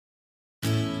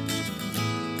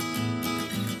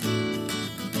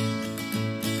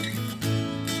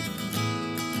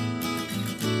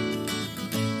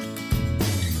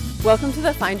Welcome to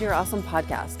the Find Your Awesome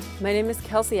podcast. My name is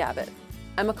Kelsey Abbott.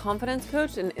 I'm a confidence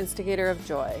coach and instigator of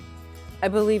joy. I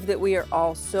believe that we are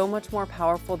all so much more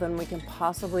powerful than we can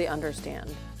possibly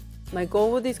understand. My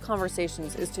goal with these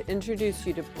conversations is to introduce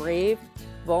you to brave,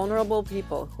 vulnerable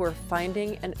people who are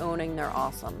finding and owning their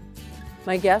awesome.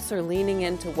 My guests are leaning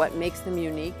into what makes them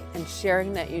unique and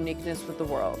sharing that uniqueness with the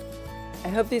world. I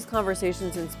hope these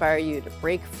conversations inspire you to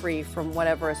break free from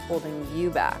whatever is holding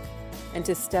you back and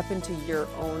to step into your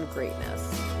own greatness.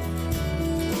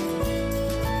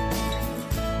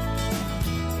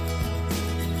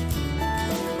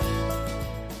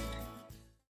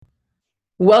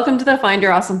 Welcome to the Find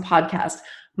Your Awesome podcast.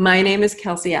 My name is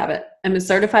Kelsey Abbott. I'm a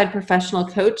certified professional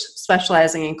coach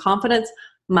specializing in confidence,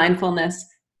 mindfulness,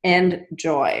 and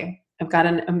joy. I've got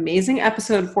an amazing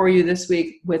episode for you this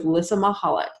week with Lissa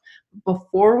Michalak.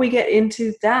 Before we get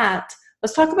into that,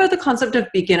 let's talk about the concept of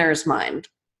beginner's mind.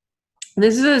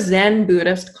 This is a Zen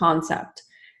Buddhist concept.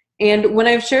 And when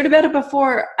I've shared about it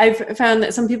before, I've found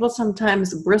that some people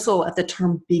sometimes bristle at the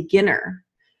term beginner,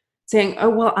 saying, oh,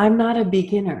 well, I'm not a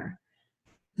beginner.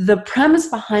 The premise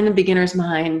behind the beginner's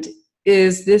mind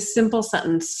is this simple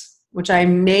sentence, which I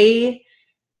may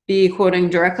be quoting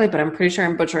directly, but I'm pretty sure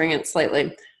I'm butchering it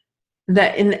slightly,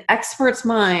 that in the expert's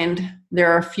mind,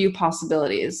 there are a few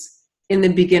possibilities. In the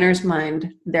beginner's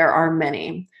mind, there are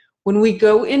many. When we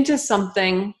go into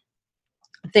something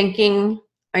thinking,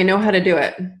 I know how to do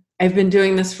it, I've been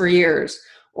doing this for years,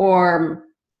 or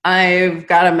I've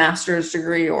got a master's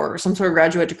degree or some sort of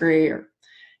graduate degree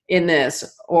in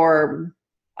this, or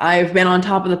I've been on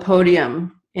top of the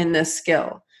podium in this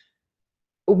skill.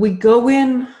 We go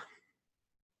in,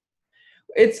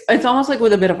 it's almost like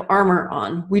with a bit of armor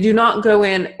on. We do not go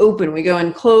in open. We go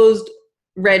in closed,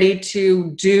 ready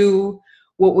to do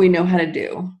what we know how to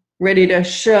do, ready to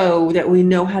show that we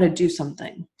know how to do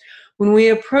something. When we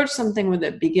approach something with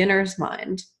a beginner's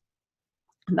mind,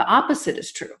 the opposite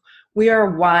is true. We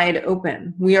are wide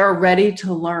open. We are ready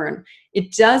to learn.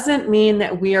 It doesn't mean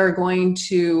that we are going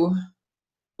to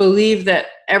believe that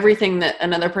everything that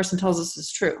another person tells us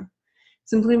is true. It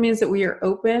simply means that we are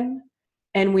open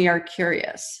and we are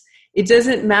curious. It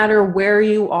doesn't matter where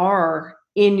you are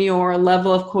in your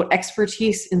level of, quote,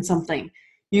 expertise in something.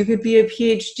 You could be a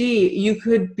PhD. You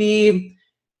could be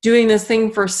doing this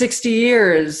thing for 60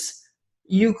 years.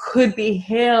 You could be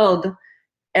hailed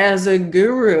as a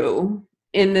guru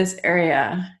in this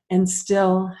area and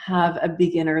still have a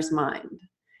beginner's mind.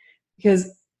 Because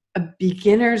a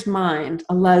beginner's mind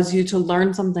allows you to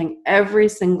learn something every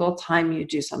single time you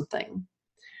do something.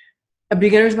 A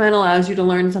beginner's mind allows you to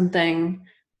learn something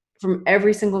from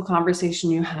every single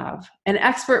conversation you have. An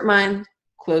expert mind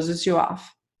closes you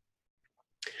off.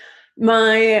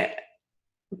 The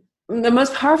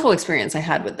most powerful experience I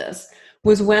had with this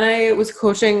was when I was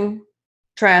coaching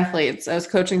triathletes. I was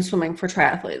coaching swimming for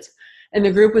triathletes. And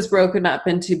the group was broken up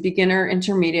into beginner,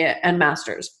 intermediate, and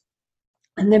masters.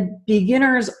 And the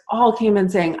beginners all came in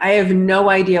saying, I have no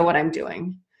idea what I'm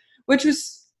doing, which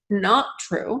was not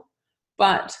true.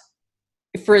 But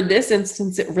for this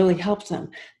instance, it really helped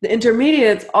them. The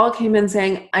intermediates all came in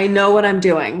saying, I know what I'm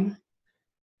doing.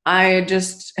 I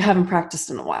just haven't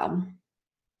practiced in a while.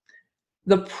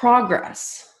 The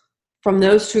progress from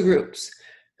those two groups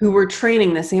who were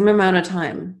training the same amount of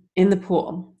time in the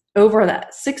pool over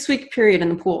that 6-week period in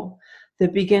the pool, the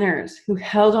beginners who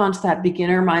held on to that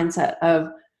beginner mindset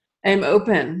of, I'm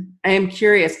open, I am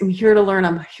curious, I'm here to learn,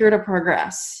 I'm here to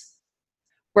progress,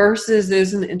 versus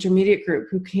those in the intermediate group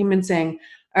who came in saying,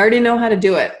 I already know how to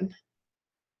do it.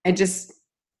 I just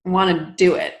want to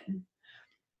do it.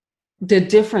 The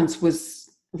difference was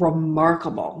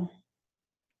remarkable.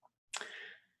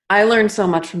 I learned so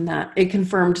much from that. It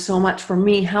confirmed so much for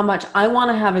me how much I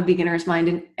want to have a beginner's mind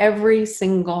in every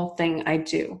single thing I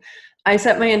do. I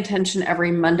set my intention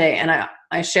every Monday and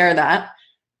I share that.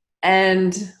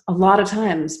 And a lot of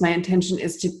times my intention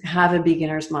is to have a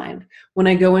beginner's mind. When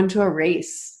I go into a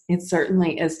race, it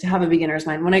certainly is to have a beginner's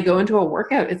mind. When I go into a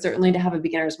workout, it's certainly to have a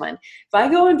beginner's mind. If I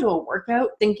go into a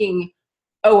workout thinking,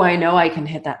 oh, I know I can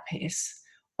hit that pace,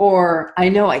 or I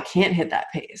know I can't hit that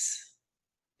pace,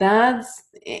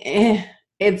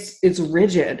 it's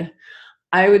rigid.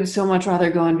 I would so much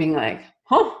rather go and being like,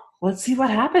 let's see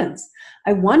what happens.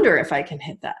 I wonder if I can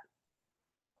hit that.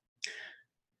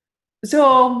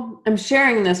 So I'm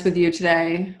sharing this with you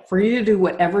today for you to do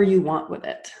whatever you want with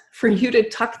it, for you to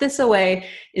tuck this away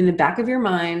in the back of your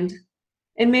mind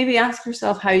and maybe ask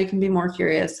yourself how you can be more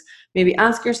curious. Maybe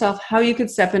ask yourself how you could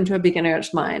step into a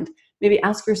beginner's mind. Maybe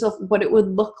ask yourself what it would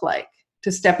look like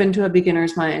to step into a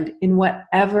beginner's mind in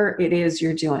whatever it is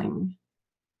you're doing.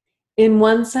 In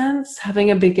one sense, having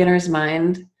a beginner's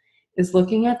mind is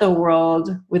looking at the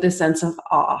world with a sense of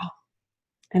awe.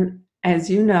 And as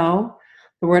you know,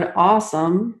 the word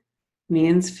awesome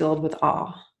means filled with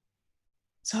awe.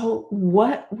 So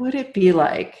what would it be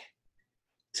like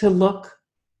to look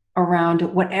around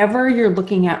whatever you're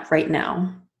looking at right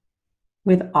now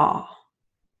with awe?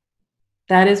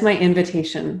 That is my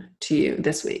invitation to you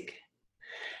this week.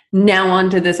 Now on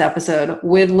to this episode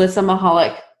with Lissa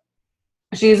Michalak.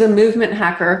 She's a movement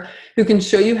hacker who can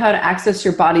show you how to access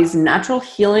your body's natural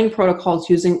healing protocols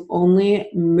using only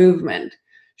movement.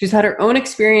 She's had her own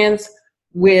experience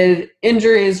with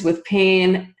injuries, with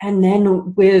pain, and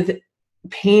then with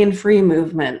pain-free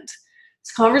movement.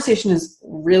 This conversation is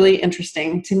really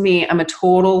interesting to me. I'm a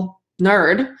total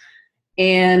nerd.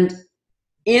 And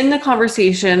in the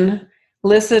conversation,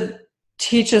 Lissa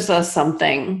teaches us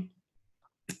something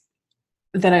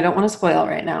that I don't want to spoil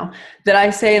right now, that I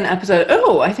say in the episode,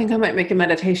 oh, I think I might make a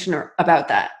meditation about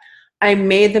that. I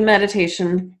made the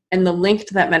meditation, and the link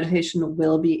to that meditation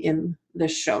will be in the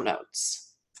show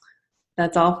notes.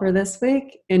 That's all for this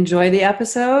week. Enjoy the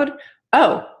episode.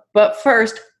 Oh, but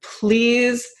first,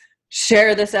 please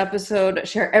share this episode.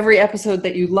 Share every episode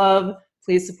that you love.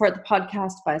 Please support the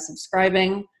podcast by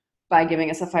subscribing, by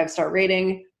giving us a 5-star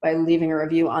rating, by leaving a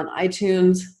review on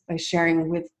iTunes, by sharing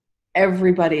with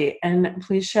everybody. And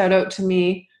please shout out to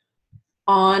me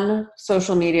on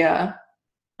social media.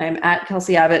 I'm at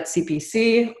Kelsey Abbott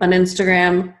CPC on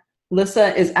Instagram.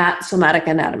 Lissa is at Somatic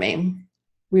Anatomy.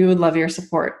 We would love your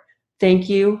support. Thank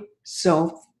you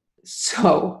so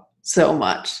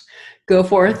much. Go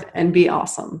forth and be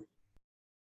awesome.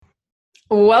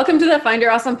 Welcome to the Find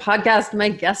Your Awesome podcast. My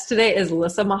guest today is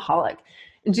Lissa Michalak,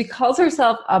 and she calls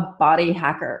herself a body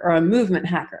hacker or a movement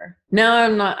hacker. Now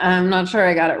I'm not sure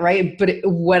I got it right, but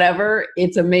whatever,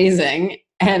 it's amazing,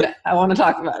 and I want to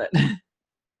talk about it.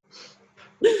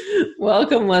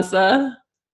 Welcome, Lissa.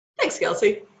 Thanks,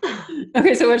 Kelsey.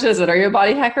 Okay, so which is it? Are you a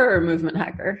body hacker or a movement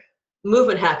hacker?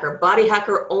 Movement hacker, body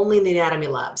hacker only in the anatomy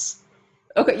labs.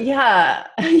 Okay, yeah,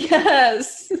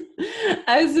 yes.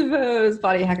 I suppose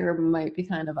body hacker might be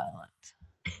kind of violent.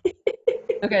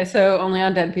 Okay, so only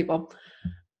on dead people.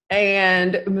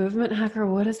 And movement hacker,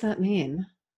 what does that mean?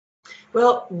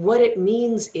 Well, what it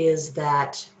means is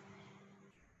that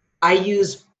I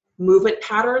use movement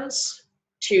patterns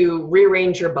to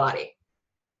rearrange your body.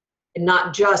 And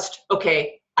not just,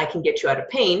 okay, I can get you out of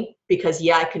pain, because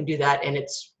yeah, I can do that and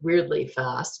it's weirdly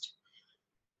fast.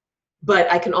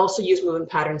 But I can also use movement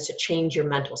patterns to change your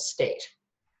mental state.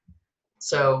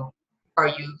 So are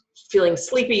you feeling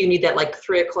sleepy? You need that like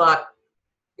 3 o'clock,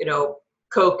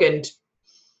 Coke and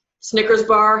Snickers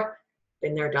bar?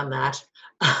 Been there, done that.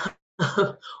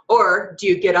 Or do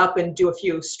you get up and do a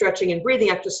few stretching and breathing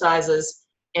exercises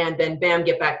and then bam,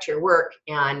 get back to your work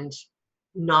and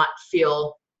not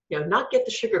feel, not get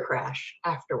the sugar crash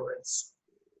afterwards?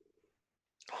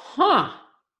 Huh.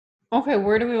 Okay,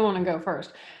 where do we want to go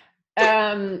first?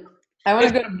 I want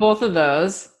to go to both of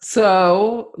those.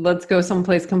 So let's go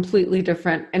someplace completely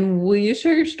different. And will you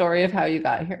share your story of how you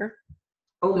got here?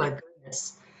 Oh my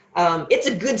goodness. It's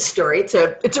a good story. It's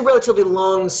a relatively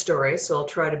long story, so I'll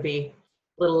try to be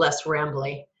a little less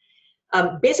rambly.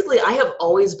 Basically, I have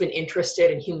always been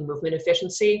interested in human movement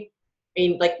efficiency. I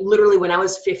mean, like literally when I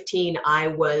was 15, I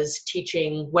was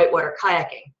teaching whitewater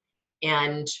kayaking.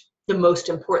 And the most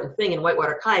important thing in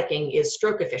whitewater kayaking is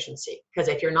stroke efficiency. Because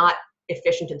if you're not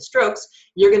efficient in strokes,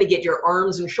 you're going to get your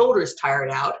arms and shoulders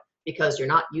tired out because you're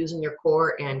not using your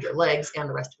core and your legs and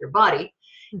the rest of your body.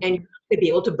 And you're not going to be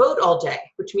able to boat all day,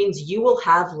 which means you will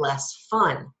have less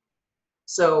fun.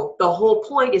 So the whole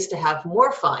point is to have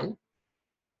more fun,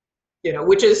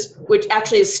 which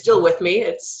actually is still with me.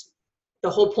 It's the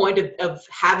whole point of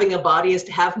having a body is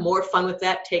to have more fun with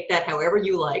that. Take that however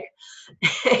you like.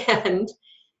 And,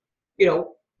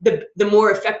 the more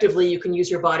effectively you can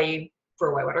use your body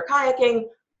for whitewater kayaking,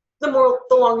 the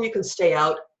longer you can stay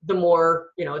out, the more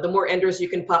enders you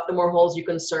can pop, the more holes you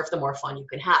can surf, the more fun you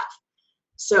can have.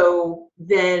 So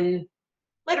then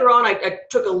later on, I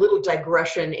took a little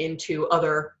digression into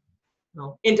other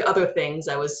things.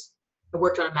 I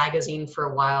worked on a magazine for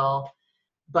a while,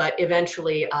 but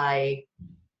eventually I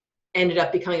ended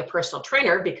up becoming a personal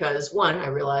trainer because one, I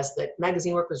realized that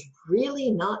magazine work was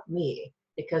really not me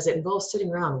because it involves sitting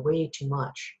around way too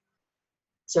much.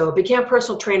 So I became a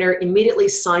personal trainer, immediately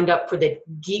signed up for the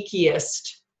geekiest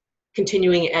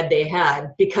continuing ed they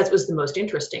had because it was the most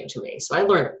interesting to me. So I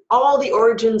learned all the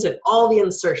origins and all the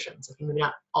insertions. Maybe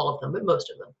not all of them, but most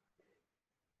of them.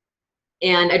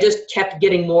 And I just kept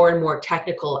getting more and more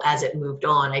technical as it moved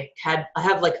on. I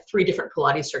have like 3 different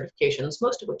Pilates certifications,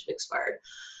 most of which have expired,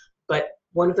 but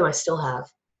one of them I still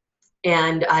have.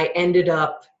 And I ended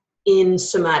up in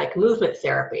somatic movement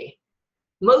therapy,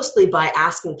 mostly by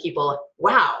asking people,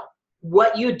 wow,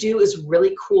 what you do is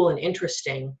really cool and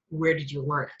interesting. Where did you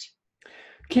learn it?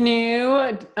 Can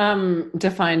you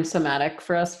define somatic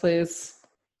for us, please?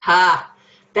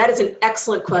 That is an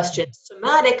excellent question.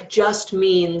 Somatic just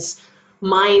means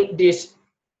mind.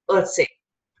 Let's see.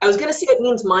 I was going to say it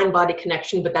means mind-body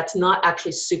connection, but that's not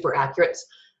actually super accurate.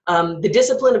 The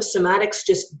discipline of somatics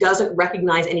just doesn't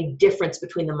recognize any difference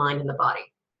between the mind and the body.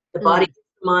 The body is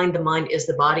the mind is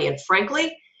the body. And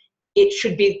frankly, it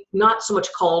should be not so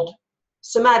much called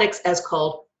somatics as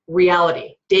called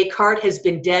reality. Descartes has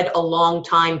been dead a long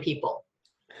time, people.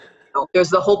 There's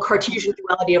the whole Cartesian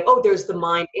duality of, oh, there's the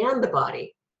mind and the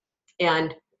body.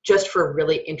 And just for a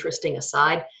really interesting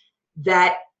aside,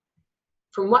 that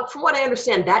from what I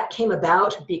understand, that came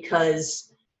about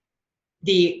because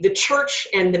the church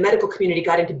and the medical community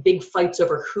got into big fights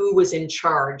over who was in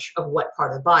charge of what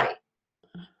part of the body.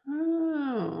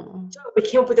 Oh. So we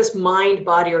came up with this mind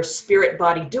body or spirit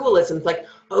body dualism. It's like,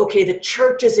 okay, the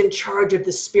church is in charge of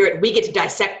the spirit. We get to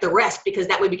dissect the rest because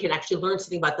that way we can actually learn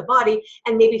something about the body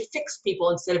and maybe fix people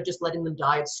instead of just letting them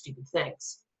die of stupid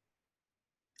things.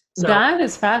 So, that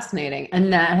is fascinating.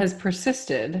 And that has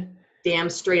persisted. Damn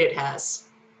straight it has.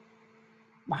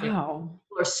 Wow. People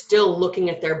are still looking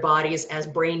at their bodies as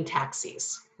brain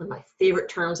taxis. One of my favorite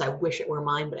terms. I wish it were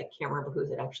mine, but I can't remember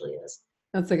whose it actually is.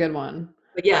 That's a good one.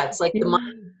 But yeah, it's like the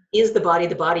mind is the body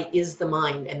is the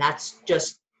mind. And that's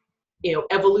just,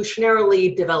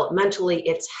 evolutionarily, developmentally,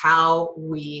 it's how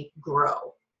we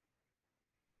grow.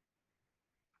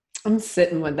 I'm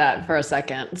sitting with that for a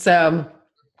second. So,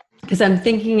 because I'm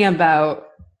thinking about,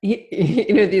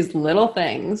 these little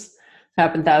things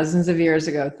happened thousands of years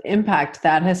ago, the impact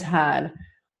that has had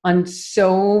on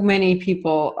so many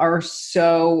people are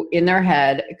so in their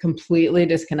head, completely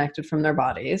disconnected from their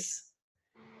bodies.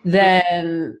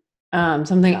 Then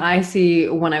something I see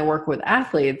when I work with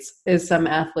athletes is some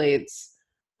athletes,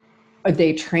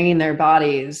 they train their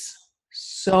bodies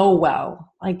so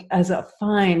well, like as a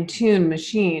fine-tuned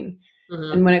machine.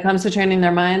 Mm-hmm. And when it comes to training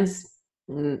their minds,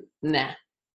 nah.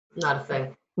 Not a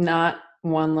thing. Not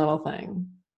one little thing.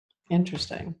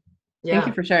 Interesting. Yeah. Thank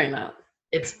you for sharing that.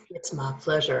 It's my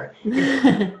pleasure.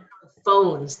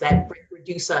 Phones that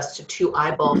reduce us to 2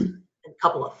 eyeballs and a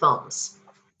couple of thumbs.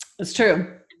 It's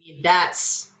true.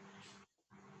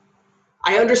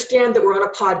 I understand that we're on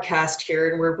a podcast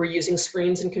here and we're using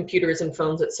screens and computers and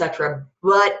phones, etc.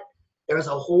 But there's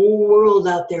a whole world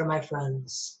out there, my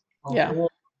friends.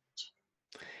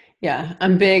 Yeah,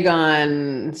 I'm big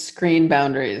on screen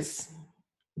boundaries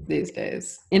these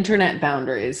days. Internet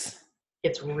boundaries.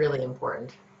 It's really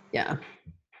important. Yeah.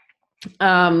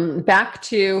 Back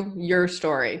to your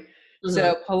story. Mm-hmm.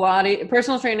 So Pilates,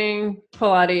 personal training,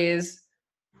 Pilates,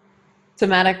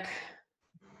 somatic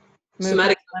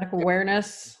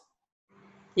awareness.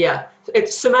 Yeah,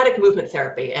 it's somatic movement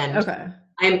therapy. And okay.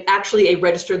 I'm actually a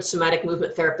registered somatic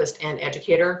movement therapist and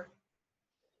educator.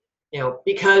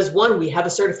 Because 1, we have a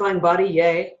certifying body,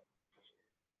 yay.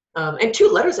 And 2,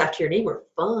 letters after your name are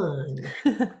fun.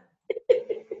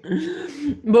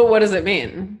 But what does it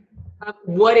mean?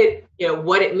 What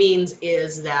it means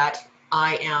is that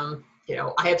I am,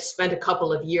 I have spent a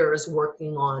couple of years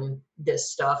working on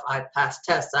this stuff. I've passed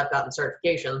tests, I've gotten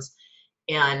certifications,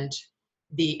 and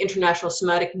the International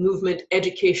Somatic Movement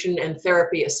Education and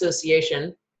Therapy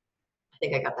Association, I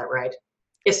think I got that right,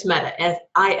 ISMETA,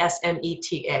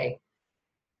 ISMETA,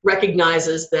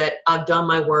 recognizes that I've done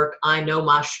my work, I know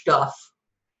my stuff.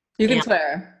 You can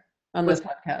swear on this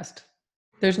podcast.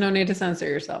 There's no need to censor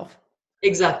yourself.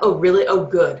 Exactly. Oh, really? Oh,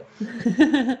 good.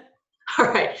 All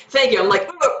right. Thank you. I'm like,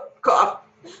 oh, cough.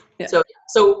 Yeah.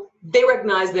 So they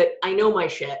recognize that I know my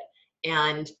shit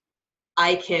and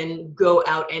I can go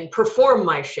out and perform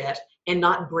my shit and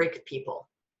not break people,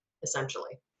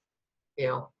 essentially.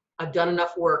 I've done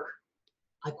enough work.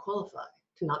 I qualify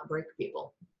to not break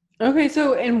people. Okay.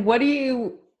 So, and what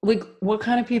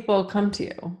kind of people come to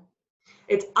you?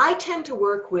 I tend to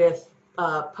work with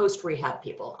post-rehab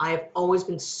people. I've always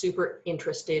been super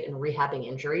interested in rehabbing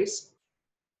injuries.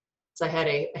 So I had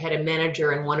a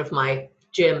manager in one of my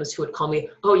gyms who would call me,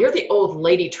 oh, you're the old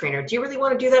lady trainer. Do you really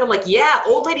want to do that? I'm like, yeah,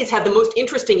 old ladies have the most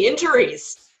interesting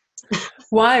injuries.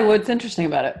 Why? What's interesting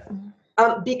about it?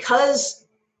 Because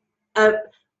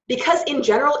in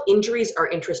general, injuries are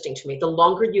interesting to me. The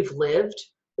longer you've lived,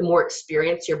 the more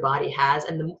experience your body has,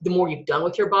 and the more you've done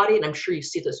with your body, and I'm sure you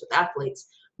see this with athletes,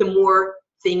 the more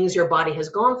things your body has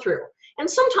gone through. And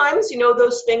sometimes,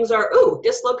 those things are,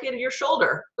 dislocated your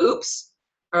shoulder. Oops.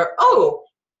 Or,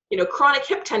 chronic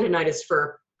hip tendonitis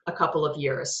for a couple of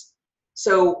years.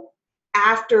 So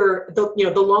after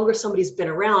the longer somebody's been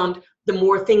around, the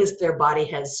more things their body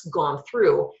has gone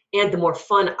through, and the more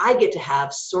fun I get to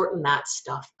have sorting that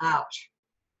stuff out.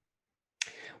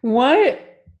 When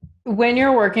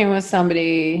you're working with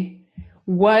somebody,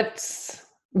 what's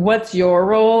your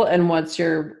role and what's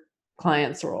your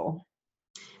client's role?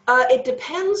 It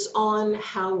depends on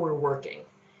how we're working.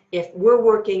 If we're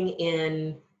working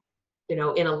in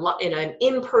an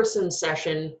in-person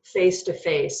session, face to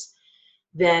face,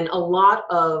 then a lot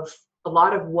of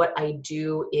what I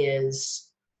do is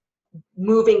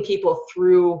moving people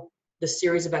through the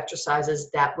series of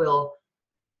exercises that will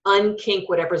unkink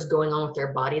whatever's going on with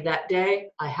their body that day.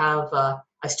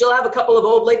 I still have a couple of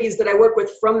old ladies that I work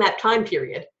with from that time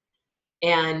period,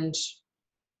 and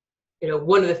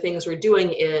one of the things we're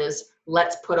doing is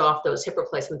let's put off those hip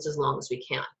replacements as long as we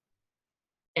can.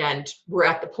 And we're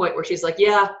at the point where she's like,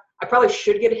 yeah, I probably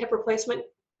should get a hip replacement,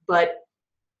 but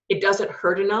it doesn't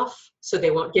hurt enough, so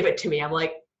they won't give it to me. I'm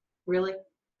like, really?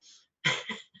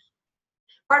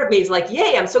 Part of me is like,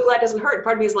 yay, I'm so glad it doesn't hurt.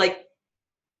 Part of me is like,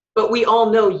 but we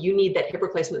all know you need that hip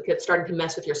replacement that's starting to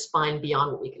mess with your spine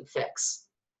beyond what we can fix.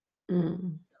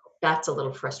 Mm. That's a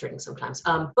little frustrating sometimes.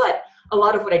 But a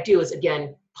lot of what I do is,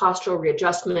 again, postural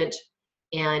readjustment.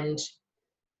 And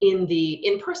in the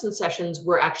in-person sessions,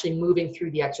 we're actually moving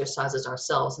through the exercises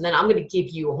ourselves. And then I'm going to give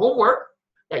you homework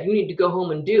that you need to go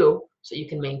home and do so you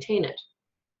can maintain it.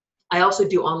 I also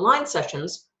do online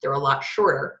sessions. They're a lot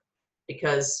shorter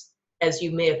because, as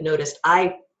you may have noticed,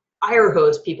 I fire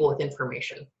hose people with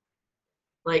information.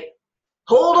 Like,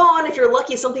 hold on, if you're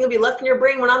lucky, something will be left in your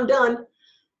brain when I'm done.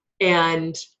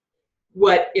 And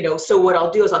so what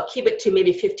I'll do is I'll keep it to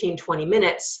maybe 15, 20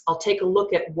 minutes. I'll take a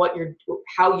look at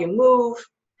how you move,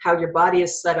 how your body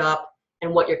is set up,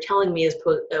 and what you're telling me is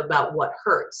about what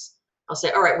hurts. I'll say,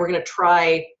 all right, we're going to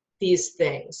try these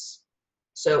things.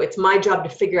 So it's my job to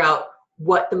figure out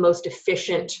what the most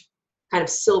efficient kind of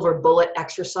silver bullet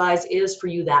exercise is for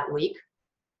you that week.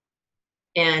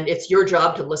 And it's your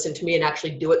job to listen to me and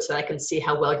actually do it so that I can see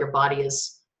how well your body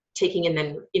is taking in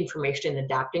then information and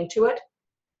adapting to it.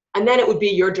 And then it would be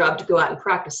your job to go out and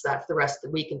practice that for the rest of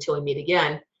the week until we meet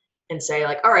again and say,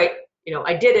 like, all right,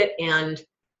 I did it, and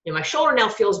my shoulder now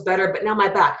feels better, but now my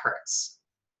back hurts.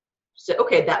 So,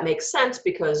 okay, that makes sense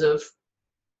because of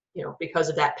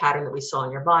that pattern that we saw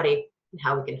in your body and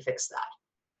how we can fix that.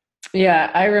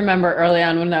 Yeah, I remember early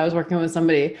on when I was working with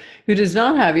somebody who does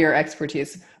not have your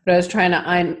expertise, but I was trying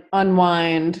to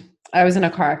unwind. I was in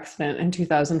a car accident in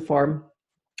 2004,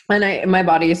 and my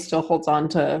body still holds on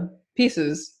to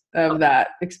pieces of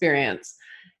that experience.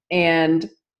 And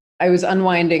I was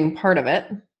unwinding part of it.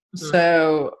 Mm-hmm.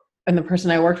 So, and the person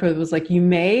I worked with was like, you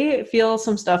may feel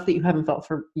some stuff that you haven't felt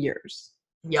for years.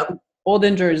 Yep. Old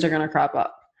injuries are going to crop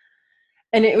up.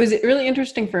 And it was really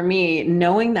interesting for me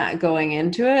knowing that going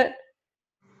into it.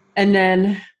 And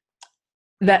then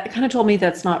that kind of told me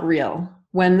that's not real.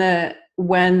 When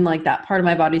like that part of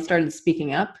my body started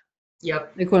speaking up.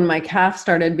 Yep. Like when my calf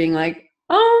started being like,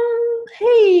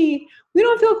 hey, we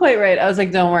don't feel quite right. I was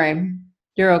like, don't worry.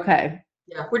 You're okay.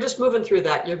 Yeah. We're just moving through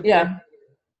that.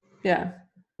 Yeah.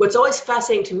 What's always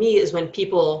fascinating to me is when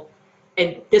people,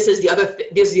 and this is the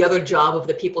other job of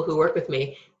the people who work with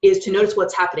me, is to notice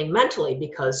what's happening mentally,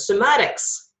 because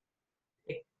somatics,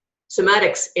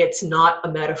 it's not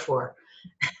a metaphor.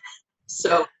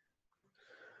 So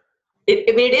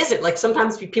it isn't. Like,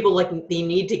 sometimes people like, you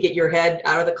need to get your head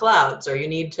out of the clouds, or you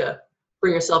need to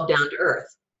bring yourself down to earth.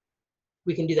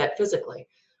 We can do that physically.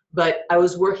 But I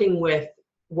was working with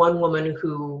one woman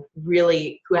who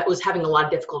was having a lot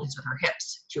of difficulties with her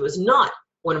hips. She was not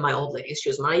one of my old ladies. She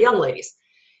was one of my young ladies.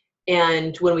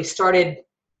 And when we started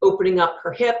opening up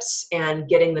her hips and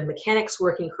getting the mechanics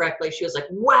working correctly, she was like,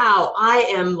 wow,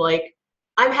 I'm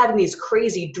having these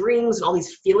crazy dreams and all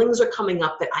these feelings are coming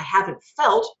up that I haven't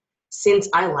felt since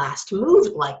I last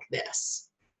moved like this.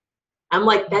 I'm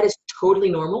like, that is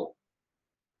totally normal.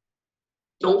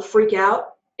 Don't freak out.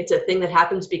 It's a thing that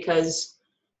happens because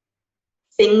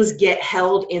things get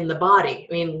held in the body.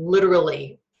 I mean,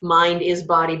 literally, mind is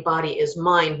body, body is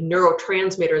mind.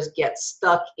 Neurotransmitters get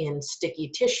stuck in sticky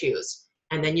tissues.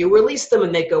 And then you release them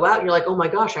and they go out and you're like, oh my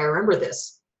gosh, I remember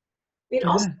this. I mean,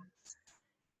 also,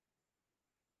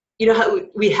 how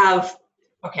we have,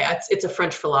 it's a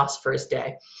French philosopher's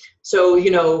day. So,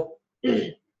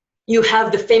 you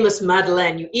have the famous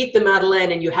Madeleine. You eat the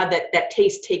Madeleine and you have that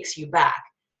taste takes you back.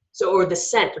 So, or the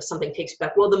scent of something takes you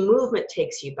back. Well, the movement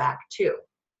takes you back too.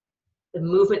 The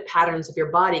movement patterns of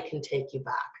your body can take you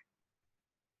back.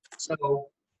 So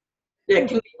it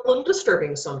can be a little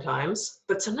disturbing sometimes,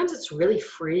 but sometimes it's really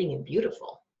freeing and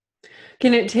beautiful.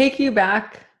 Can it take you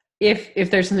back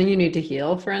if there's something you need to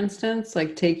heal, for instance,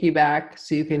 like take you back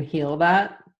so you can heal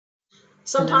that and then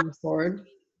Sometimes move forward.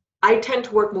 I tend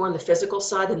to work more on the physical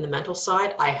side than the mental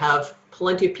side. I have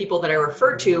plenty of people that I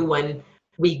refer to when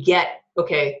we get,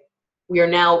 okay, we are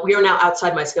now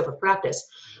outside my scope of practice.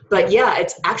 But yeah,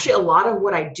 it's actually a lot of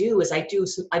what I do is I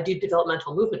do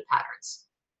developmental movement patterns,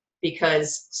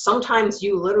 because sometimes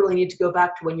you literally need to go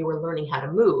back to when you were learning how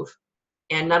to move,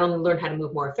 and not only learn how to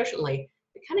move more efficiently,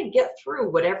 but kind of get through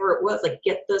whatever it was, like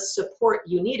get the support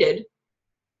you needed,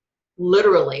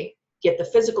 literally get the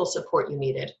physical support you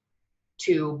needed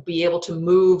to be able to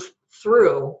move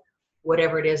through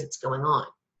whatever it is that's going on.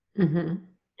 Mm-hmm.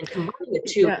 And combining the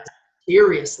two is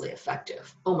seriously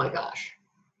effective. Oh my gosh.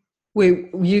 Wait,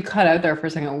 you cut out there for a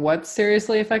second. What's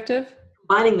seriously effective?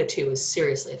 Combining the two is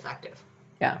seriously effective.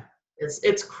 Yeah.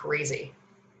 It's crazy.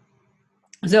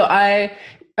 So I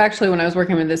actually, when I was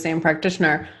working with the same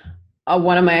practitioner,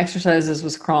 one of my exercises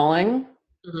was crawling.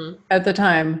 Mm-hmm. At the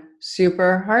time,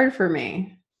 super hard for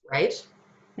me. Right?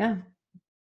 Yeah.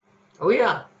 Oh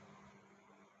yeah.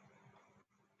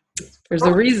 There's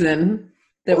a reason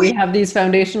that we have these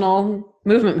foundational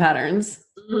movement patterns.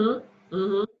 Mm-hmm.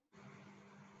 Mm-hmm.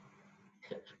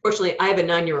 Fortunately, I have a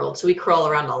 9-year-old, so we crawl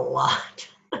around a lot.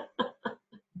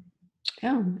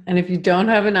 Yeah. And if you don't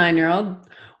have a 9-year-old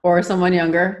or someone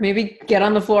younger, maybe get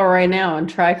on the floor right now and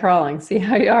try crawling. See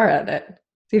how you are at it.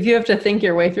 See if you have to think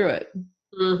your way through it.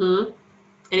 Mm-hmm.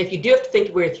 And if you do have to think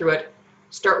your way through it,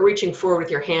 start reaching forward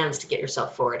with your hands to get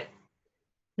yourself forward.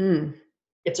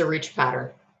 It's a reach pattern.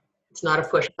 It's not a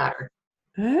push pattern.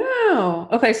 Oh,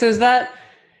 okay. So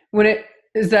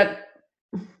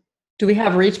do we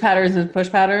have reach patterns and push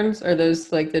patterns? Are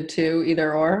those like the two,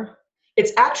 either or?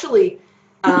 It's actually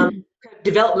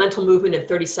developmental movement in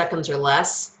 30 seconds or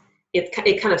less. It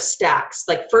kind of stacks.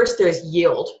 Like first there's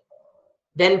yield,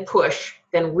 then push,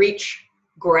 then reach,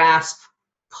 grasp,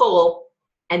 pull,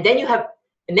 and then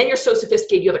you're so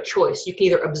sophisticated you have a choice. You can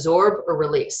either absorb or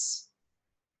release.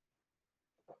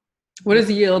 What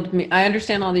does yield mean? I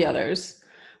understand all the others.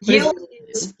 Yield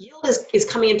is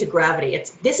coming into gravity.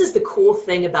 This is the cool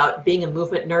thing about being a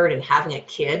movement nerd and having a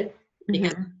kid,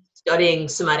 because studying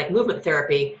somatic movement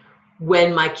therapy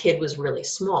when my kid was really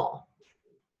small.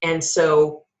 And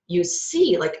so you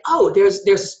see like, oh, there's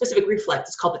a specific reflex.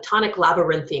 It's called the tonic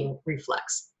labyrinthine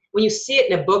reflex. When you see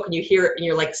it in a book and you hear it and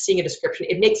you're like seeing a description,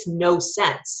 it makes no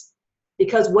sense,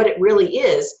 because what it really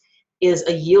is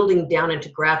a yielding down into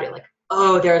gravity. Like,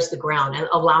 oh, there's the ground, and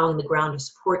allowing the ground to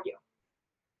support you.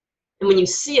 And when you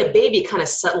see a baby kind of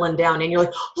settling down and you're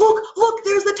like, look,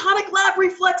 there's the tonic lab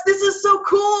reflex. This is so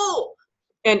cool.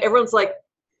 And everyone's like,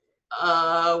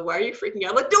 why are you freaking out?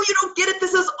 I'm like, no, you don't get it.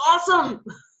 This is awesome.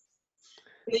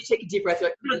 And then you take a deep breath.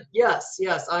 You're like, yes,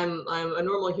 I'm a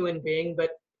normal human being,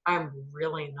 but I'm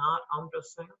really not. I'm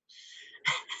just saying.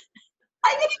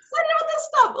 I get excited about this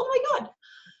stuff. Oh my God.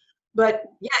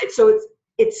 But yeah, so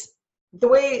it's the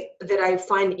way that I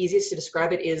find easiest to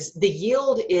describe it is the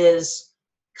yield is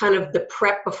kind of the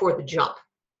prep before the jump.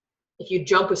 If you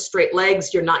jump with straight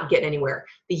legs, you're not getting anywhere.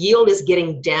 The yield is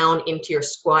getting down into your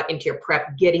squat, into your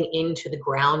prep, getting into the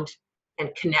ground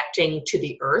and connecting to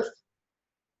the earth.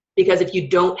 Because if you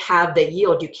don't have the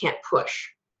yield, you can't push.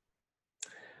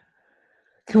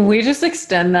 Can we just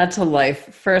extend that to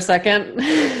life for a second?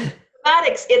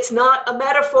 Mathematics, it's not a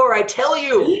metaphor, I tell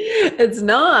you. It's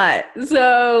not.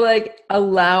 So like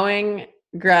allowing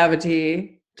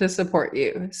gravity to support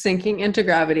you, sinking into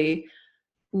gravity,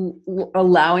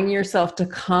 allowing yourself to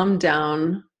come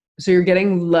down so you're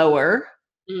getting lower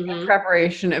in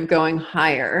preparation of going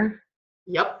higher.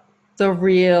 Yep. The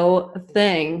real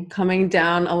thing, coming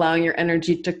down, allowing your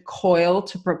energy to coil,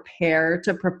 to prepare,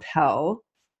 to propel.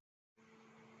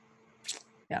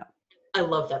 Yeah. I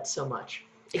love that so much.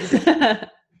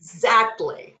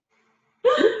 Exactly.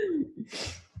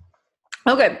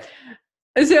 Okay.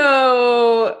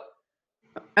 So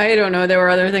I don't know. There were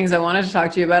other things I wanted to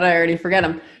talk to you about. I already forget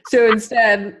them. So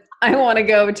instead, I want to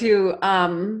go to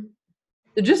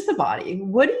just the body.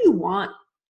 What do you want?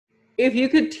 If you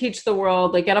could teach the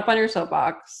world, like get up on your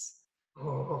soapbox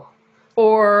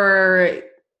or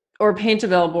paint a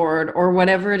billboard or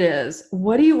whatever it is,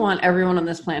 what do you want everyone on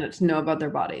this planet to know about their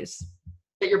bodies?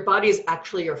 That your body is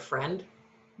actually your friend.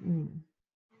 And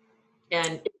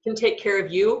it can take care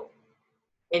of you,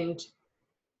 and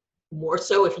more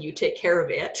so if you take care of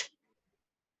it.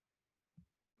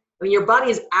 I mean, your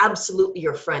body is absolutely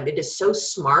your friend. It is so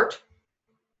smart,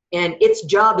 and its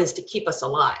job is to keep us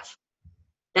alive.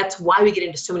 That's why we get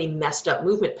into so many messed up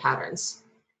movement patterns,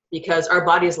 because our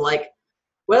body is like,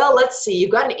 well, let's see,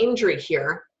 you've got an injury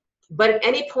here, but at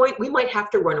any point we might have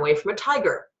to run away from a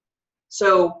tiger.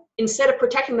 So instead of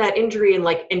protecting that injury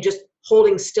and just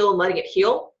holding still and letting it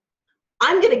heal,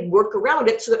 I'm going to work around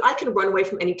it so that I can run away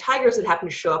from any tigers that happen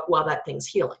to show up while that thing's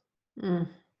healing. Mm.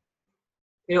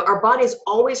 Our body is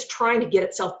always trying to get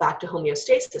itself back to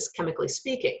homeostasis, chemically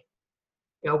speaking.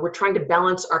 We're trying to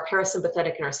balance our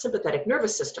parasympathetic and our sympathetic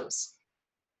nervous systems.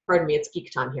 Pardon me, it's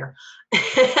geek time here.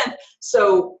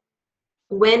 So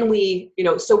when we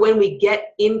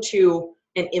get into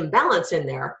an imbalance in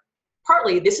there,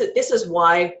 partly this is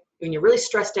why when you're really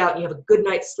stressed out and you have a good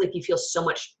night's sleep, you feel so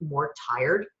much more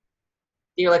tired.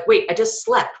 You're like, wait, I just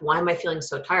slept. Why am I feeling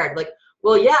so tired? Like,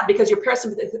 well, yeah, because your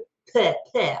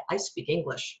parasympathetic, I speak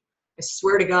English. I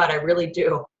swear to God, I really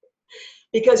do.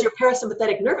 Because your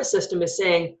parasympathetic nervous system is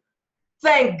saying,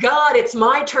 thank God it's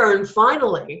my turn,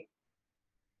 finally.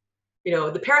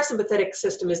 The parasympathetic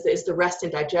system is the rest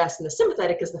and digest, and the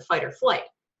sympathetic is the fight or flight.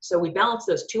 So we balance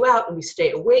those two out and we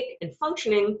stay awake and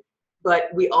functioning, but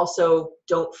we also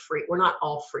don't freak. We're not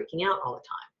all freaking out all the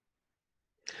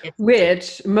time.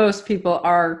 Which most people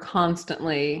are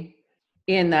constantly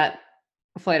in that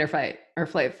flight or fight, or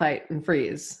flight, fight, and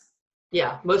freeze.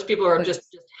 Yeah, most people are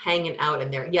just hanging out in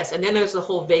there. Yes, and then there's the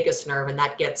whole vagus nerve, and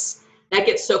that gets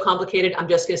so complicated. I'm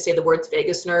just going to say the words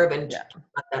vagus nerve and talk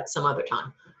about that some other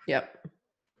time. Yep,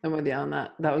 I'm with you on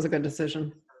that. That was a good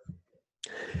decision.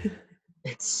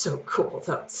 It's so cool,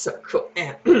 though. It's so cool.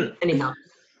 Anyhow,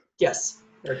 yes.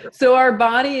 So our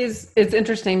bodies, it's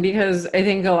interesting because I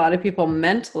think a lot of people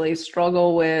mentally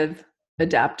struggle with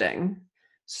adapting,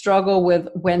 struggle with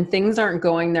when things aren't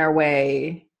going their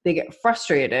way, they get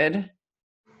frustrated,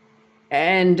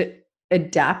 and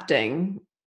adapting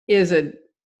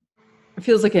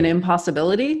feels like an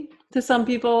impossibility to some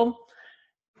people.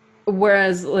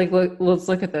 Whereas let's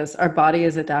look at this. Our body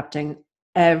is adapting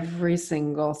every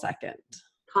single second.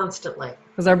 Constantly.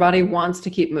 Because our body wants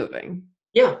to keep moving.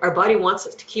 Yeah, our body wants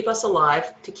us to keep us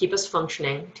alive, to keep us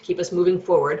functioning, to keep us moving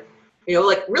forward.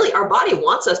 Really, our body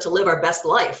wants us to live our best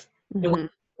life. Mm-hmm. And when we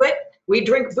quit, we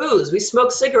drink booze, we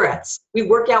smoke cigarettes, we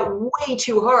work out way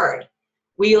too hard.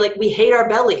 We hate our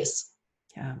bellies.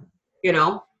 Yeah.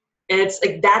 And it's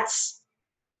like that's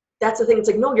the thing. It's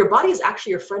like, no, your body is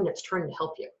actually your friend that's trying to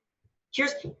help you.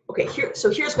 Here's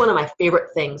one of my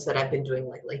favorite things that I've been doing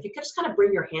lately. If you could just kind of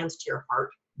bring your hands to your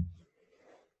heart.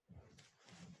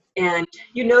 And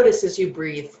you notice as you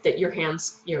breathe that your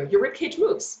hands, your ribcage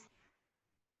moves.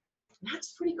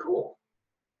 That's pretty cool.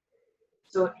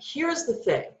 So here's the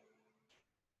thing,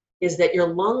 is that your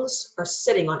lungs are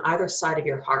sitting on either side of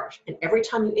your heart. And every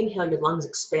time you inhale, your lungs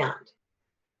expand.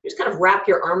 You just kind of wrap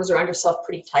your arms around yourself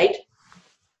pretty tight.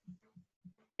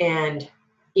 And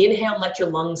inhale, let your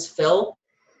lungs fill.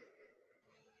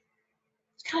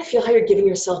 Just kind of feel how you're giving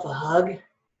yourself a hug.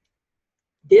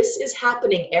 This is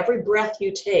happening every breath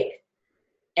you take.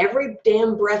 Every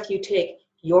damn breath you take,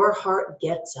 your heart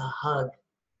gets a hug.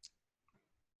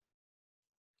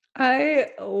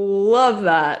 I love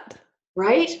that.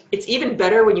 Right? It's even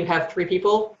better when you have three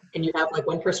people and you have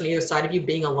one person on either side of you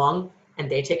being a lung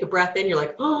and they take a breath in. You're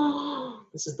like, oh,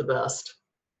 this is the best.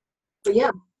 But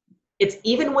yeah, it's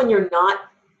even when you're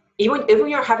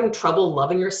having trouble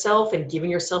loving yourself and giving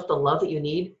yourself the love that you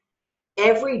need,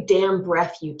 every damn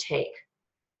breath you take,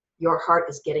 your heart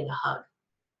is getting a hug.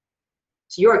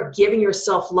 So you are giving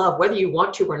yourself love, whether you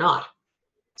want to or not.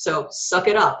 So suck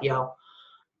it up, yo.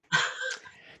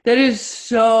 That is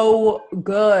so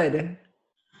good.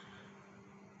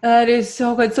 That is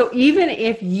so good. So even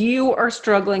if you are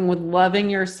struggling with loving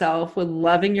yourself, with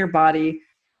loving your body,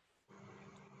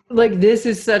 this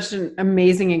is such an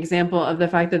amazing example of the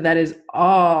fact that is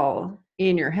all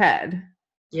in your head.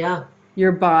 Yeah.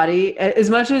 Your body,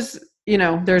 as much as,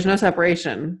 there's no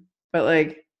separation,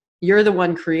 but you're the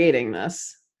one creating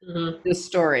this, this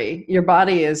story. Your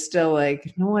body is still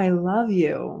no, I love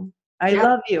you. I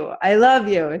love you. I love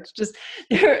you. It's just,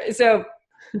 so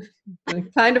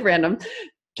kind of random,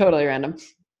 totally random.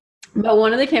 But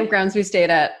one of the campgrounds we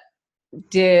stayed at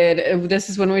this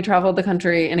is when we traveled the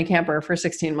country in a camper for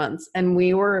 16 months. And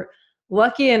we were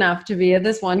lucky enough to be at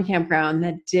this one campground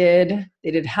that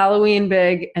they did Halloween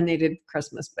big and they did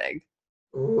Christmas big.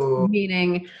 Ooh.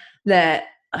 Meaning that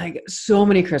so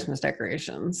many Christmas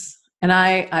decorations. And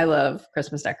I love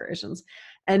Christmas decorations.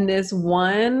 And this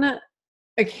one,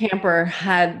 a camper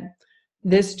had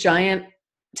this giant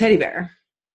teddy bear.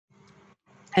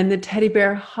 And the teddy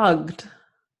bear hugged.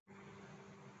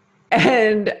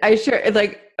 And I shared,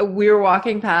 we were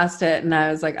walking past it and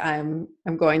I was like, I'm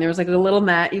going. There was a little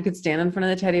mat. You could stand in front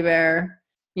of the teddy bear.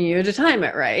 You had to time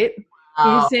it, right?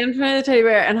 Wow. You stand in front of the teddy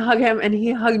bear and hug him and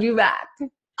he hugged you back.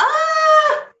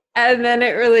 Ah! And then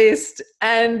it released.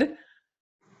 And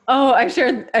Oh, I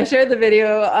shared the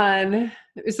video on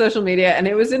social media, and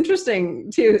it was interesting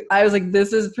too. I was like,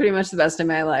 this is pretty much the best of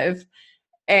my life.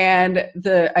 And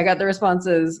I got the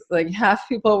responses, like half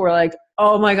people were like,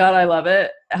 oh my God, I love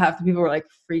it. Half the people were like,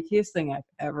 freakiest thing I've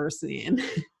ever seen.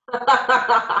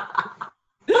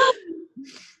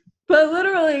 But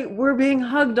literally, we're being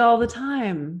hugged all the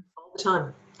time. All the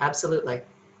time. Absolutely.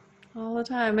 All the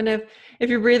time. And if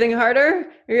you're breathing harder,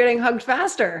 you're getting hugged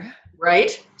faster.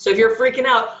 Right? So if you're freaking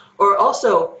out, or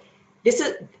also,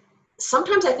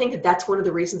 sometimes I think that that's one of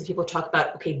the reasons people talk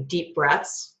about, okay, deep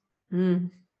breaths. Mm.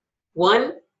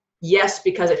 One, yes,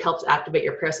 because it helps activate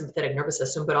your parasympathetic nervous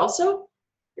system, but also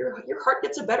your heart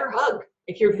gets a better hug.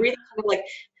 If you're breathing kind of like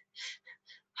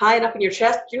high and up in your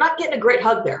chest, you're not getting a great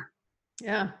hug there.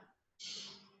 Yeah.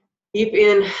 Deep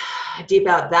in, deep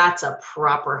out, that's a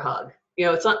proper hug. You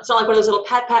know, it's not like one of those little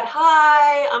pat,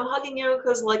 hi, I'm hugging you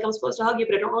because like I'm supposed to hug you,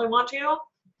 but I don't really want to.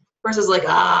 Versus like,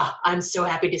 I'm so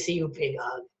happy to see you, big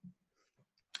hug.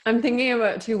 I'm thinking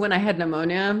about too when I had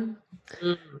pneumonia.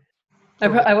 Mm.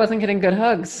 I wasn't getting good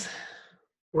hugs.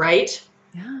 Right?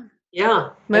 Yeah. Yeah.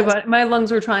 My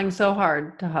lungs were trying so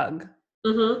hard to hug.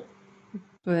 Mm-hmm.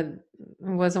 But it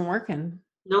wasn't working.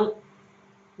 Nope.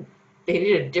 They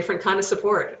needed a different kind of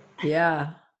support.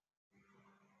 Yeah.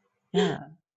 Yeah.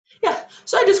 Yeah.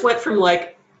 So I just went from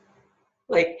like,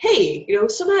 hey, you know,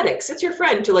 somatics, it's your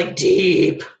friend, to like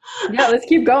deep. Yeah, let's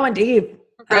keep going deep.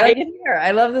 Right? I like it here.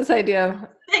 I love this idea.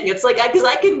 It's like, because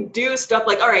I can do stuff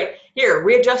like, all right, here,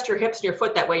 readjust your hips and your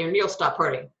foot, that way your knee will stop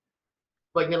hurting.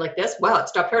 Like you're like this, wow, it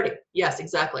stopped hurting. Yes,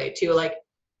 exactly. To like,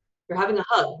 you're having a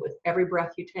hug with every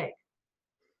breath you take.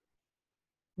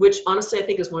 Which honestly, I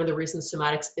think is one of the reasons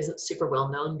somatics isn't super well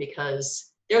known,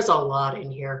 because there's a lot in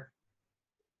here.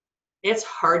 It's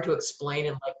hard to explain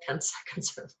in like 10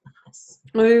 seconds or less.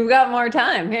 We've got more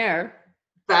time here.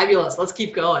 Fabulous. Let's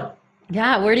keep going.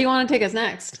 Yeah. Where do you want to take us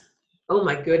next? Oh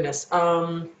my goodness.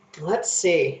 Let's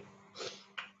see.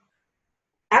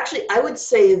 Actually, I would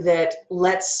say that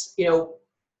the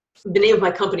name of my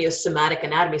company is Somatic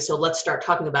Anatomy, so let's start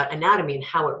talking about anatomy and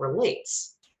how it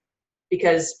relates.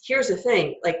 Because here's the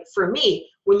thing, like for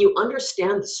me, when you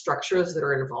understand the structures that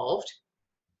are involved,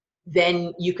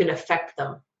 then you can affect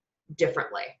them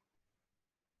differently.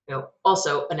 You know,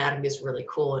 also anatomy is really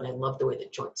cool and I love the way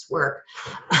that joints work.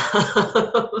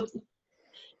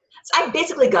 So I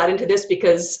basically got into this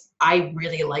because I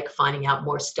really like finding out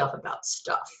more stuff about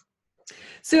stuff.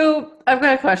 So I've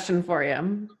got a question for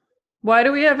you. Why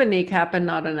do we have a kneecap and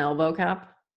not an elbow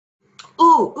cap?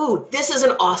 Ooh, this is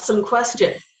an awesome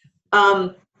question.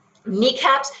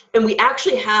 Kneecaps, and we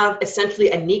actually have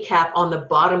essentially a kneecap on the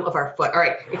bottom of our foot. All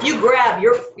right, if you grab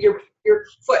your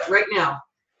foot right now,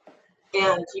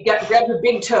 and you grab your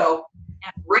big toe,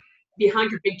 and right behind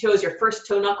your big toe is your first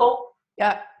toe knuckle.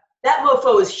 Yeah. That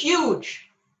mofo is huge.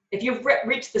 If you've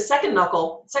reached the second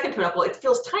toe knuckle, it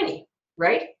feels tiny,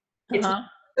 right? It's not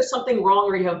there's something wrong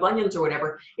or you have bunions or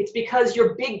whatever. It's because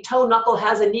your big toe knuckle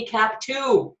has a kneecap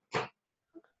too.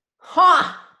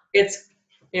 It's,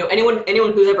 you know, anyone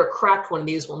who's ever cracked one of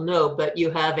these will know, but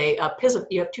you have you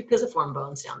have two pisiform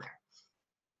bones down there,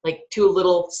 like two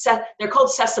little they're called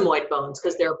sesamoid bones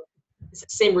because they're the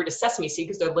same root as sesame seed,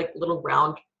 because they're like little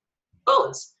round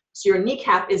bones. So your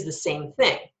kneecap is the same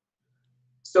thing.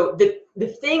 So the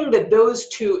thing that those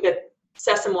two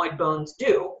sesamoid bones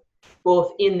do,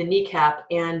 both in the kneecap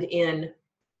and in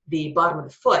the bottom of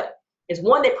the foot, is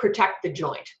one, they protect the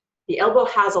joint. The elbow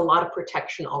has a lot of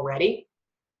protection already.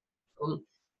 We'll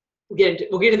get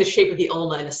into the shape of the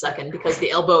ulna in a second, because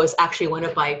the elbow is actually one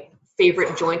of my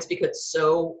favorite joints because it's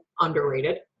so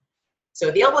underrated. So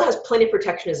the elbow has plenty of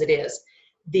protection as it is.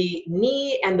 The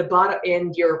knee and the bottom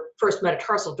and your first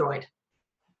metatarsal joint,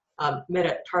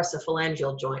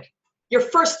 metatarsophalangeal joint, your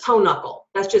first toe knuckle,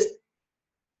 that's just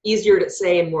easier to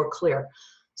say and more clear.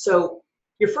 So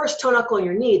your first toe knuckle and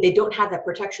your knee, they don't have that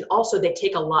protection. Also, they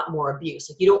take a lot more abuse.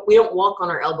 Like we don't walk on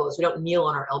our elbows. We don't kneel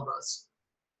on our elbows.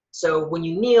 So when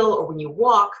you kneel or when you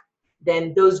walk,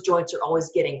 then those joints are always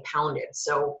getting pounded.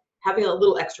 So having a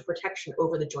little extra protection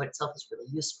over the joint itself is really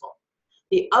useful.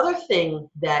 The other thing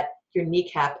that your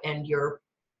kneecap and your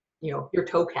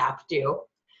toe cap do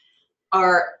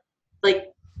are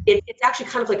like, it's actually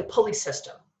kind of like a pulley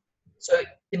system. So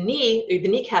the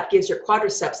kneecap gives your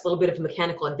quadriceps a little bit of a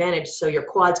mechanical advantage, so your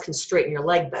quads can straighten your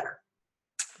leg better.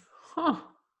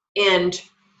 And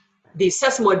the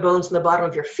sesamoid bones in the bottom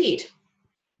of your feet,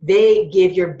 they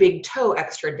give your big toe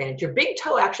extra advantage. Your big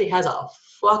toe actually has a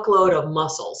fuckload of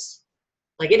muscles.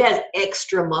 Like, it has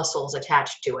extra muscles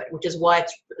attached to it, which is why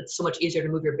it's so much easier to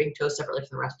move your big toe separately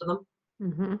from the rest of them.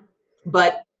 Mm-hmm.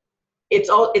 But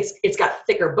it's got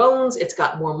thicker bones, it's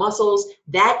got more muscles.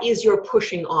 That is your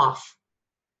pushing off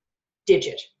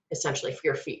digit, essentially, for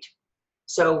your feet.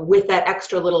 So with that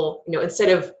extra little, instead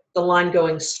of the line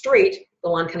going straight, the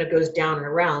line kind of goes down and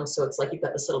around. So it's like you've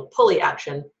got this little pulley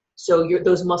action. So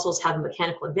those muscles have a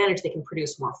mechanical advantage. They can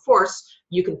produce more force.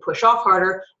 You can push off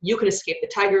harder. You can escape the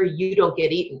tiger. You don't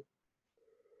get eaten.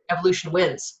 Evolution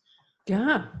wins.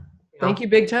 Yeah. Thank you,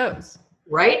 big toes.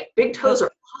 Right? Big toes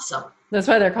are awesome. That's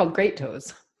why they're called great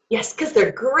toes. Yes, because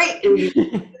they're great.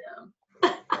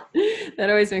 That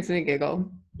always makes me giggle.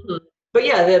 But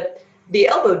yeah, the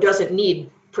elbow doesn't need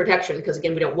protection because,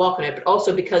 again, we don't walk on it, but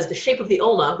also because the shape of the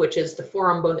ulna, which is the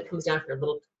forearm bone that comes down for your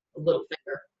little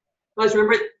finger. Always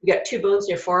remember, you got 2 bones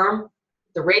in your forearm.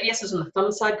 The radius is on the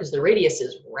thumb side because the radius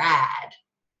is rad.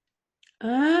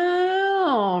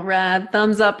 Oh, rad.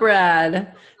 Thumbs up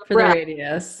rad for the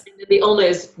radius. And the ulna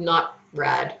is not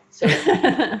rad. So,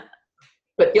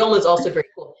 but the ulna is also very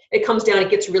cool. It comes down, it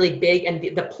gets really big, and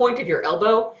the point of your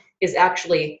elbow is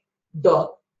actually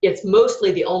it's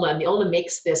mostly the ulna, and the ulna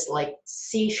makes this like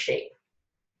C shape.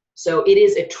 So it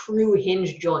is a true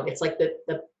hinge joint. It's like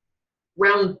the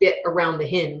round bit around the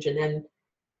hinge, and then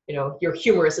your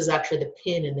humerus is actually the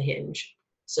pin in the hinge.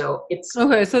 So it's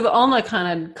okay. So the ulna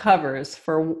kind of covers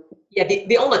for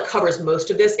the ulna covers most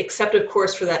of this, except of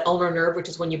course for that ulnar nerve, which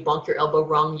is when you bonk your elbow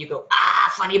wrong, you go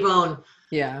funny bone.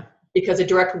 Yeah. Because a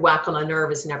direct whack on the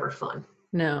nerve is never fun.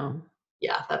 No.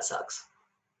 Yeah, that sucks.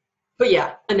 But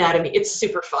yeah, anatomy, it's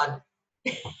super fun.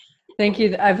 Thank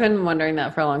you. I've been wondering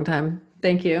that for a long time.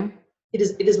 Thank you. It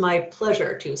is my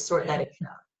pleasure to sort that out.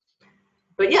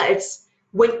 But yeah,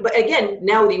 but again,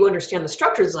 now that you understand the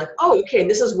structures, it's like, oh, okay, and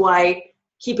this is why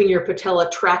keeping your patella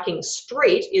tracking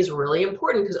straight is really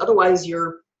important, because otherwise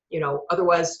your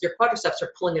quadriceps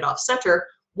are pulling it off center.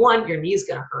 1, your knee's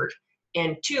gonna hurt,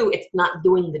 and 2, it's not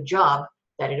doing the job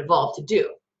that it evolved to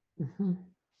do. Mm-hmm.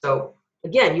 So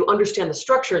again, you understand the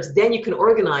structures, then you can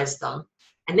organize them,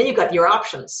 and then you've got your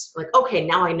options. Like, okay,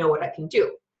 now I know what I can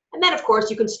do. And then, of course,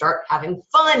 you can start having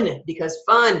fun, because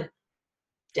fun,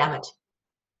 damn it.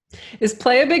 Is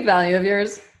play a big value of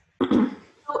yours?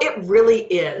 Oh, it really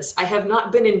is. I have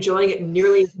not been enjoying it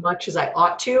nearly as much as I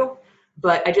ought to,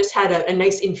 but I just had a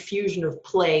nice infusion of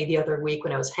play the other week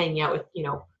when I was hanging out with,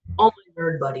 all my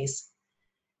nerd buddies.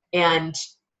 And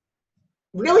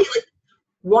really, like,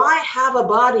 why have a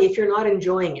body if you're not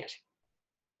enjoying it?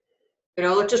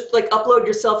 Just like upload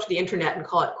yourself to the internet and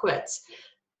call it quits.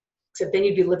 Except then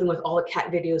you'd be living with all the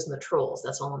cat videos and the trolls.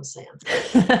 That's all I'm saying.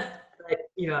 But,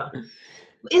 yeah.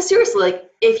 Seriously, like,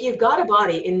 if you've got a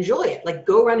body, enjoy it. Like,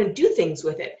 go around and do things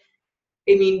with it.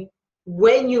 I mean,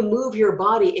 when you move your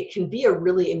body, it can be a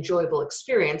really enjoyable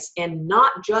experience, and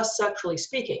not just sexually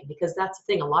speaking, because that's the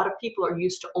thing. A lot of people are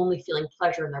used to only feeling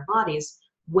pleasure in their bodies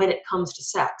when it comes to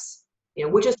sex,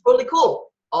 which is totally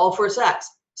cool. All for sex.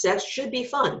 Sex should be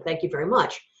fun. Thank you very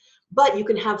much. But you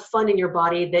can have fun in your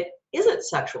body that isn't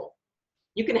sexual.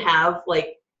 You can have,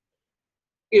 like,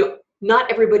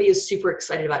 not everybody is super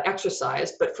excited about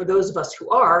exercise, but for those of us who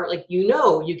are, like, you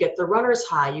get the runner's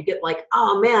high. You get like,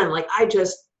 oh man, like I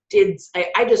just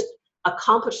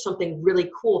accomplished something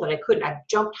really cool that I couldn't. I've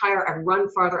jumped higher, I've run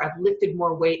farther, I've lifted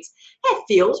more weights. It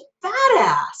feels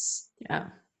badass. Yeah.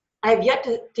 I have yet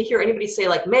to hear anybody say,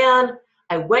 like, man,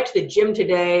 I went to the gym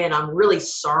today and I'm really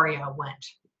sorry I went.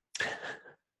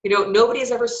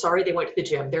 Nobody's ever sorry they went to the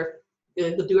gym.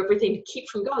 They'll do everything to keep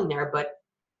from going there, but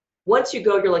once you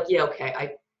go, you're like, yeah,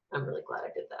 okay, I'm really glad I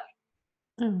did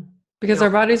that. Because our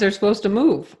bodies are supposed to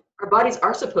move. Our bodies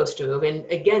are supposed to move. And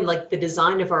again, like the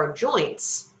design of our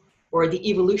joints, or the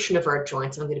evolution of our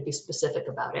joints, I'm going to be specific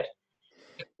about it.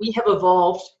 We have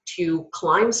evolved to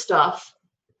climb stuff,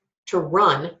 to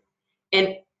run,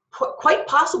 and quite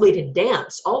possibly to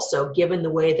dance also, given the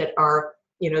way that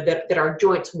our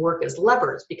joints work as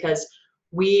levers, because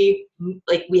we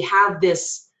have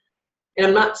this. And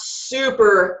I'm not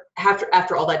super,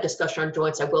 after all that discussion on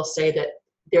joints, I will say that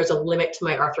there's a limit to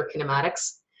my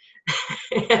arthrokinematics.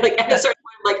 Like, at a certain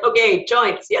point, I'm like, okay,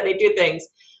 joints, yeah, they do things.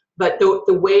 But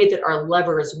the way that our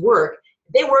levers work,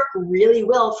 they work really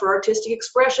well for artistic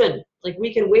expression. Like,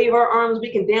 we can wave our arms,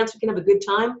 we can dance, we can have a good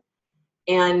time.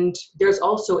 And there's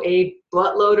also a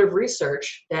buttload of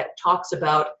research that talks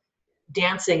about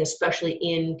dancing, especially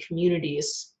in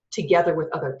communities together with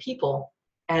other people,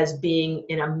 as being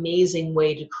an amazing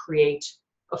way to create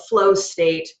a flow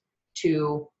state,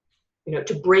 to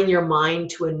bring your mind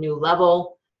to a new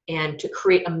level, and to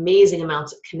create amazing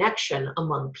amounts of connection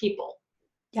among people.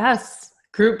 Yes,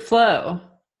 group flow.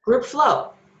 Group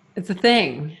flow. It's a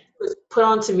thing. Put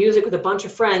on some music with a bunch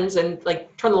of friends and,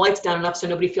 like, turn the lights down enough so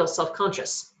nobody feels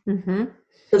self-conscious. Mm-hmm.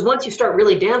 Because once you start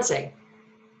really dancing,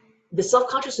 the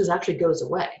self-consciousness actually goes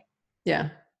away. Yeah.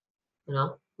 You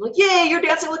know, like, yay, you're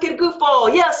dancing like a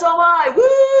goofball. Yeah, so am I.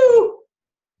 Woo!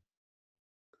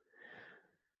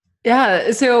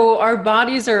 Yeah. So our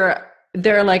bodies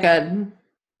they're like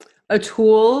a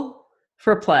tool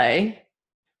for play,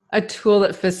 a tool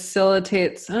that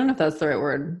facilitates, I don't know if that's the right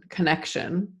word,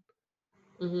 connection.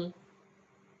 Mm-hmm.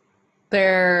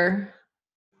 They're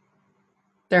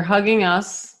hugging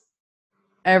us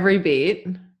every beat,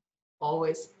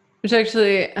 Always. which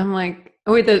actually I'm like,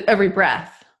 oh wait, every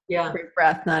breath. Yeah. Every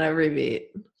breath, not every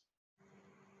beat.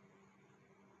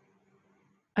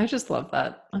 I just love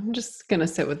that. I'm just going to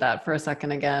sit with that for a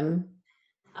second again.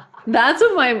 That's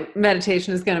what my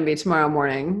meditation is going to be tomorrow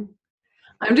morning.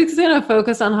 I'm just going to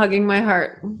focus on hugging my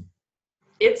heart.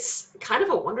 It's kind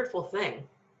of a wonderful thing.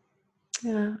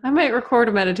 Yeah, I might record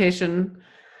a meditation.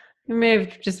 I may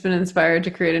have just been inspired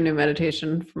to create a new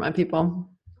meditation for my people.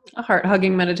 A heart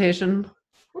hugging meditation.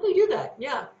 Well, do that.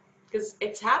 Yeah. Because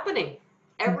it's happening.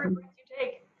 Every Mhm. breath you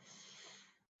take.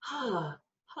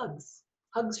 Hugs.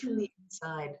 Hugs from the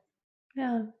inside.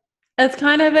 Yeah. It's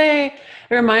kind of a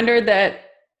reminder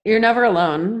that you're never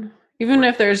alone. Even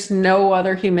if there's no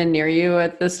other human near you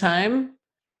at this time,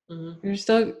 Mm-hmm.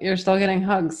 you're still getting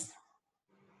hugs.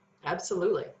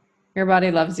 Absolutely. Your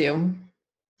body loves you.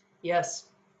 Yes.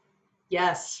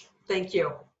 Yes. Thank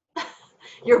you.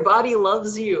 Your body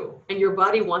loves you, and your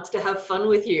body wants to have fun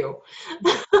with you.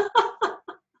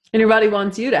 And your body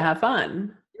wants you to have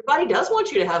fun. Your body does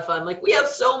want you to have fun. Like, we have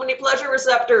so many pleasure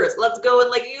receptors. Let's go and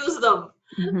like use them.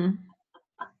 Mm-hmm.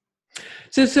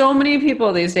 So many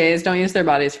people these days don't use their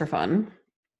bodies for fun.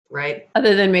 Right.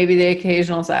 Other than maybe the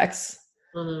occasional sex.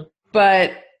 Mm-hmm.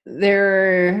 But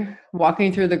they're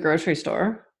walking through the grocery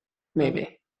store,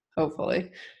 maybe,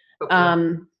 hopefully.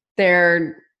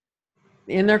 They're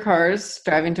in their cars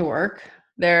driving to work.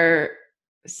 They're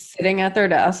sitting at their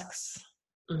desks.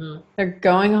 Mm-hmm. They're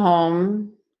going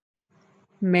home,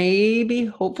 maybe,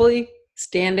 hopefully,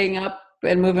 standing up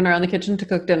and moving around the kitchen to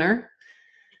cook dinner,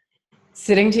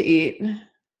 sitting to eat,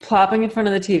 plopping in front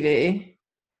of the TV,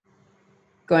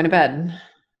 going to bed.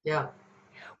 Yeah.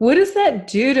 What does that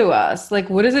do to us? Like,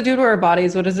 what does it do to our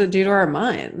bodies? What does it do to our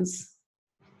minds?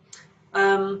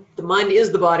 The mind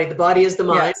is the body. The body is the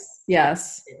mind.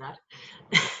 Yes.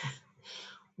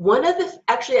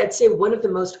 I'd say one of the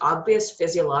most obvious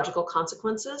physiological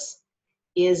consequences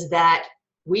is that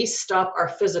we stop our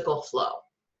physical flow.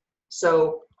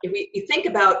 So if you think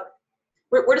about,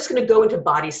 we're just going to go into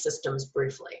body systems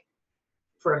briefly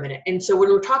for a minute. And so when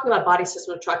we're talking about body systems,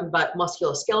 we're talking about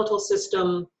musculoskeletal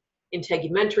system,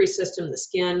 integumentary system, the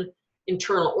skin,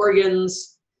 internal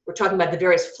organs. We're talking about the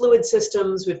various fluid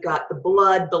systems. We've got the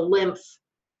blood, the lymph,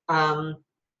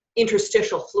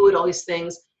 interstitial fluid, all these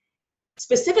things.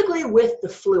 Specifically with the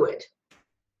fluid.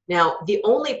 Now, the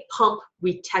only pump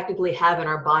we technically have in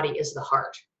our body is the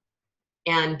heart.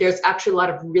 And there's actually a lot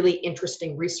of really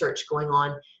interesting research going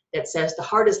on that says the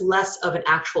heart is less of an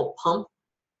actual pump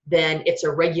than it's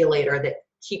a regulator that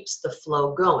keeps the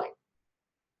flow going.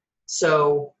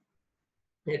 So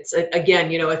it's,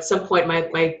 again, at some point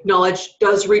my knowledge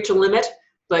does reach a limit,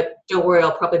 but don't worry,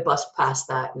 I'll probably bust past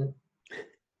that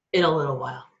in a little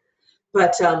while.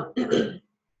 But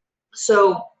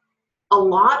so a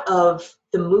lot of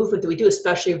the movement that we do,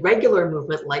 especially regular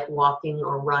movement like walking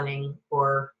or running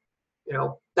or,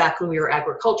 back when we were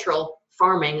agricultural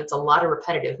farming, it's a lot of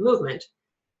repetitive movement,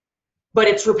 but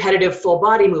it's repetitive full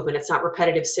body movement. It's not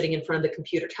repetitive sitting in front of the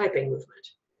computer typing movement.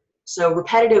 So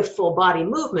repetitive full body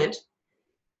movement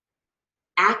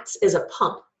acts as a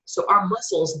pump. So our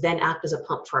muscles then act as a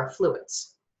pump for our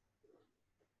fluids.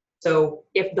 So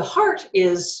if the heart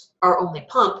is our only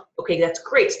pump, okay, that's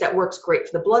great. So that works great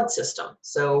for the blood system.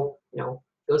 So,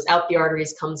 goes out the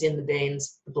arteries, comes in the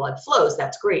veins, the blood flows.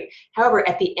 That's great. However,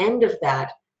 at the end of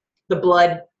that, the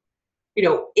blood,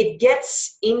 it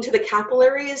gets into the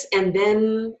capillaries, and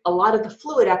then a lot of the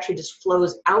fluid actually just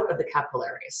flows out of the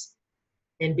capillaries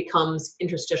and becomes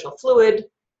interstitial fluid,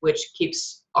 which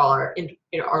keeps our, did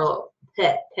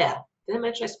I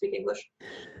mention I speak English?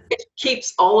 It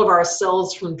keeps all of our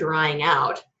cells from drying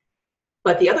out.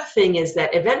 But the other thing is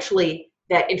that eventually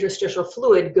that interstitial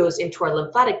fluid goes into our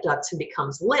lymphatic ducts and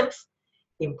becomes lymph.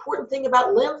 The important thing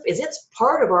about lymph is it's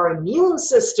part of our immune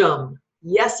system.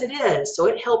 Yes, it is. So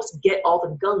it helps get all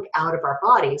the gunk out of our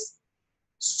bodies,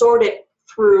 sort it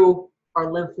through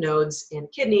our lymph nodes and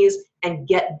kidneys, and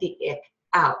get the ick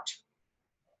out.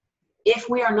 If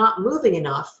we are not moving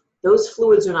enough, those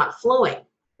fluids are not flowing.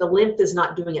 The lymph is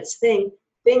not doing its thing.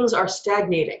 Things are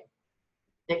stagnating.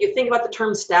 If you think about the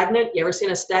term stagnant, you ever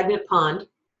seen a stagnant pond?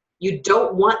 You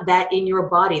don't want that in your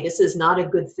body. This is not a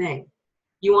good thing.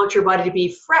 You want your body to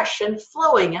be fresh and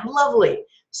flowing and lovely.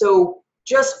 So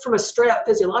just from a straight up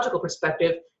physiological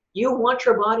perspective, you want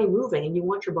your body moving, and you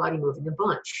want your body moving a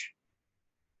bunch.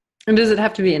 And does it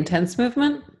have to be intense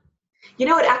movement? You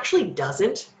know, it actually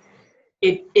doesn't.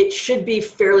 It should be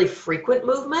fairly frequent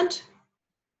movement,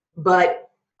 but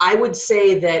I would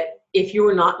say that if you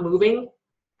are not moving,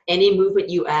 any movement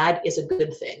you add is a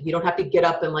good thing. You don't have to get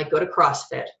up and like go to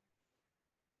CrossFit.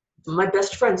 My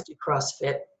best friends do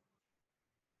CrossFit,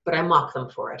 but I mock them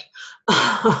for it.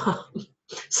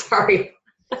 Sorry.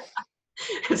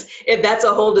 That's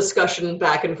a whole discussion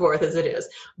back and forth as it is.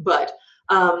 But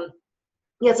yeah,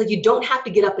 it's like you don't have to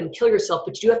get up and kill yourself,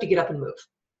 but you do have to get up and move.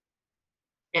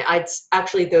 And I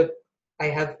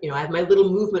have my little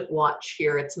movement watch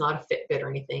here. It's not a Fitbit or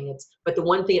anything. But the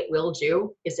one thing it will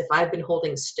do is if I've been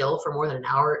holding still for more than an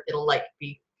hour, it'll like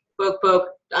be poke,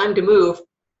 time to move.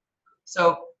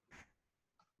 So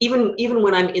even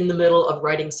when I'm in the middle of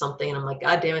writing something and I'm like,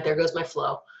 God damn it, there goes my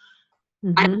flow.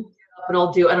 Mm-hmm. I get up and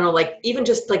I'll do, I don't know, like even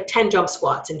just like 10 jump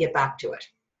squats and get back to it.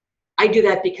 I do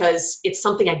that because it's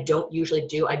something I don't usually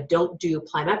do. I don't do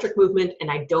plyometric movement,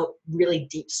 and I don't really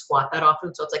deep squat that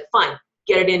often. So it's like, fine,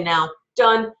 get it in now,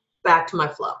 done, back to my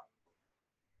flow.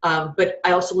 But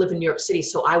I also live in New York City,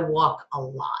 so I walk a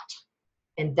lot.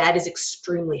 And that is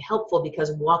extremely helpful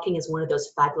because walking is one of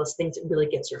those fabulous things that really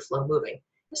gets your flow moving,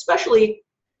 especially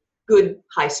good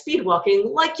high speed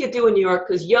walking like you do in New York,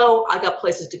 because I got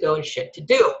places to go and shit to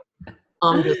do.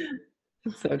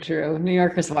 It's so true. New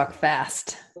Yorkers walk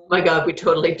fast. Oh my God, we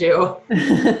totally do.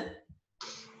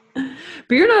 But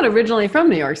you're not originally from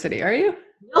New York City, are you?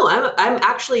 No, I'm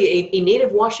actually a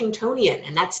native Washingtonian,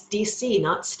 and that's DC,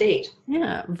 not state.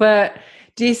 Yeah, but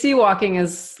DC walking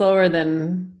is slower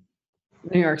than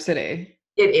New York City.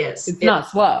 It is. It's not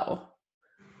slow.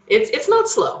 It's not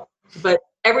slow, but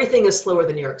everything is slower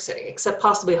than New York City, except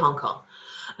possibly Hong Kong.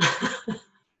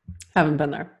 Haven't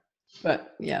been there,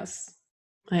 but yes,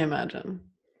 I imagine.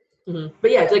 Mm-hmm.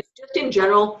 But yeah, like just in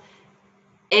general,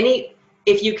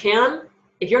 if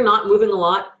you're not moving a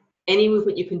lot, any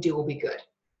movement you can do will be good.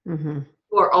 Mm-hmm.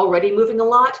 You are already moving a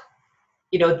lot,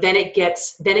 then it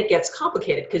gets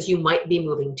complicated because you might be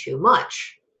moving too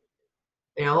much.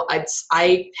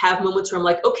 I have moments where I'm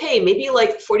like, okay, maybe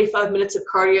like 45 minutes of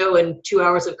cardio and 2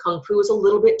 hours of kung fu is a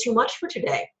little bit too much for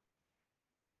today.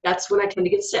 That's when I tend to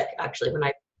get sick, actually, when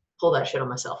I pull that shit on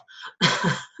myself.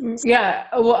 Yeah,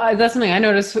 well, that's something I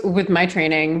noticed with my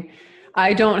training.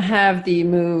 I don't have the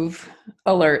move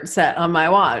alert set on my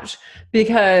watch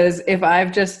because if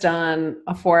I've just done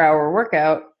a 4-hour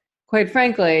workout, quite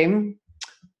frankly,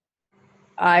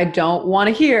 I don't want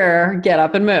to hear get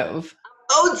up and move.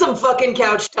 Oh, some fucking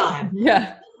couch time.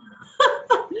 Yeah.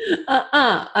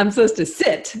 I'm supposed to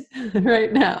sit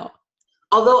right now.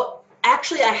 Although,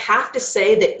 actually, I have to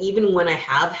say that even when I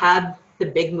have had the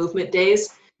big movement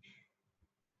days,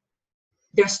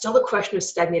 there's still the question of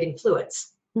stagnating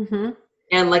fluids. Mm-hmm.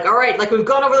 And like, all right, like we've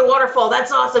gone over the waterfall.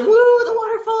 That's awesome. Woo, the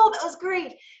waterfall. That was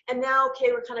great. And now,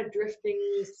 okay, we're kind of drifting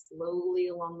slowly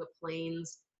along the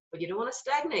plains, but you don't want to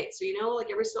stagnate. So,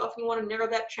 like every so often you want to narrow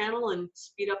that channel and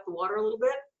speed up the water a little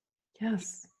bit.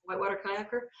 Yes. Whitewater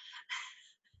kayaker.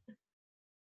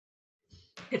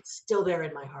 It's still there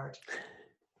in my heart.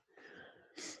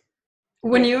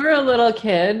 When you were a little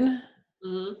kid,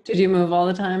 mm-hmm. Did you move all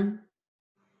the time?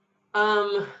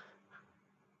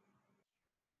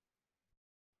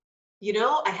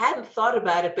 I hadn't thought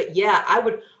about it, but yeah, I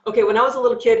would. Okay, when I was a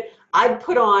little kid, I'd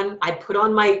put on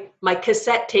my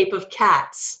cassette tape of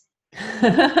Cats,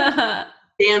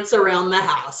 dance around the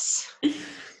house.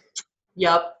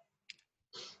 Yep.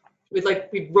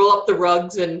 We'd roll up the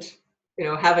rugs and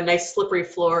have a nice slippery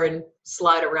floor and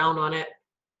slide around on it.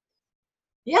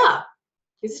 Yeah,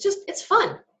 it's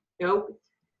fun.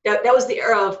 That was the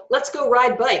era of let's go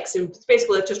ride bikes, and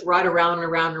basically let's just ride around and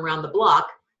around and around the block.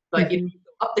 But mm-hmm. you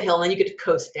go up the hill and then you get to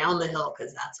coast down the hill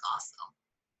because that's awesome.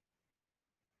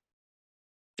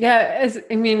 Yeah,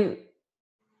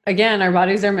 again, our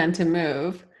bodies are meant to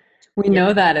move. We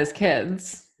know that as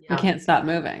kids. Yeah. We can't stop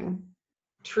moving.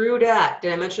 True dat.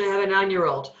 Did I mention I have a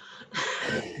 9-year-old?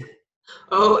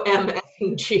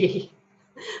 OMG.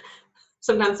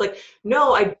 Sometimes like,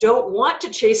 no, I don't want to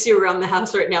chase you around the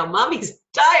house right now. Mommy's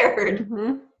tired. Mm-hmm.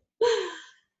 And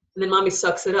then mommy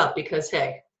sucks it up because,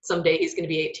 hey, someday he's going to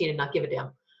be 18 and not give a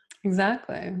damn.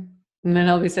 Exactly. And then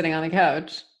he'll be sitting on the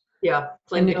couch. Yeah.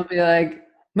 And you'll be like,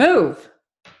 move.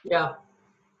 Yeah.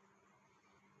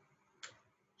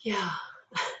 Yeah.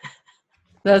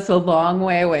 That's a long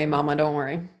way away, Mama. Don't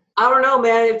worry. I don't know,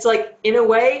 man. It's like, in a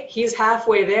way, he's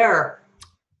halfway there.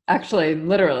 Actually,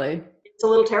 literally. It's a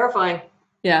little terrifying.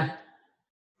 Yeah.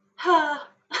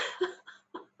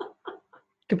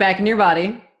 Get back in your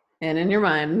body and in your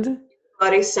mind.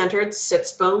 Body centered,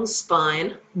 sits bones,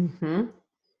 spine. Mm-hmm.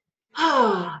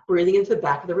 Breathing into the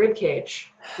back of the rib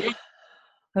cage.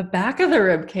 The back of the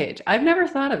rib cage. I've never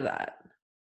thought of that.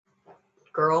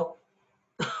 Girl.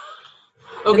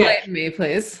 Okay. Enlighten me,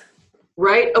 please.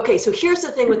 Right? Okay, so here's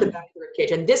the thing with the back of the rib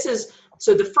cage. And this is,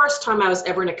 so the first time I was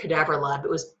ever in a cadaver lab,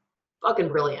 it was fucking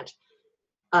brilliant.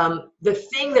 The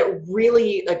thing that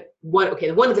really, like, one of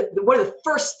the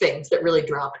first things that really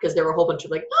dropped, because there were a whole bunch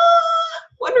of like,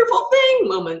 wonderful thing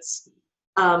moments.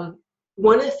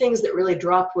 One of the things that really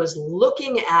dropped was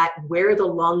looking at where the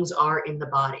lungs are in the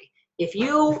body. If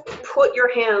you put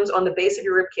your hands on the base of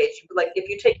your rib cage, like if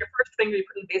you take your first finger, you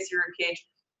put in the base of your rib cage,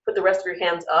 put the rest of your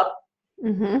hands up,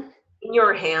 Mm-hmm. in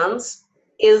your hands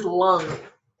is lung.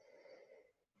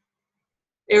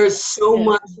 There's so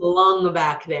much lung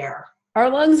back there. Our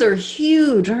lungs are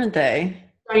huge, aren't they?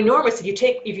 Enormous.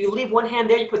 If you leave one hand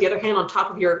there, you put the other hand on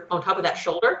top of that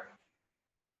shoulder.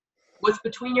 What's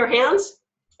between your hands?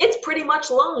 It's pretty much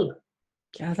lung.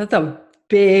 Yeah, that's a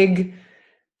big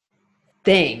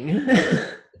thing.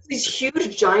 These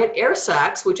huge giant air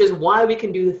sacs, which is why we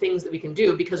can do the things that we can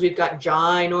do, because we've got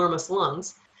ginormous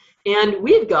lungs. And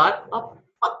we've got a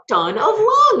ton of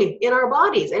lung in our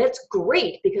bodies. And it's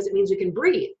great because it means we can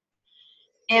breathe.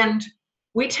 And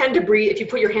we tend to breathe, if you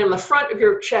put your hand on the front of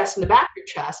your chest and the back of your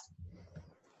chest,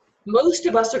 most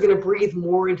of us are going to breathe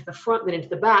more into the front than into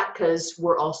the back because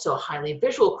we're also highly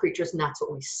visual creatures and that's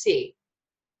what we see.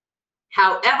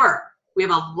 However, we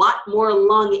have a lot more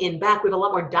lung in back. We have a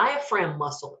lot more diaphragm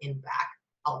muscle in back.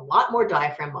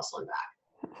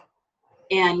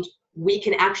 And we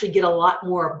can actually get a lot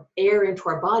more air into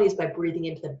our bodies by breathing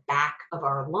into the back of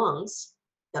our lungs,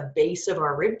 the base of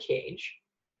our rib cage,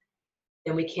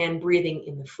 than we can breathing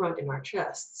in the front in our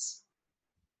chests.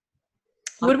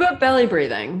 What about belly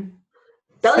breathing?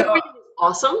 Belly breathing is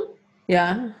awesome.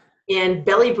 Yeah. And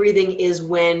belly breathing is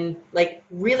when, like,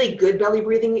 really good belly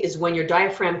breathing is when your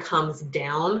diaphragm comes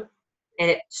down and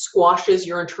it squashes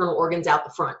your internal organs out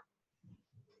the front.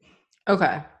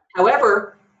 Okay.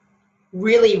 However,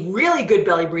 really, really good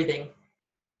belly breathing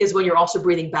is when you're also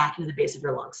breathing back into the base of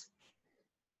your lungs.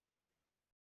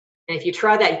 And if you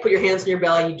try that, you put your hands in your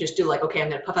belly, you just do like, okay, I'm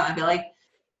gonna puff out my belly.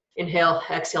 Inhale,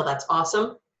 exhale, that's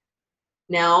awesome.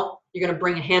 Now you're gonna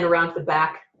bring a hand around to the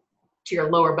back, to your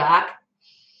lower back.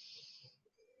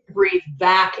 Breathe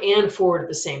back and forward at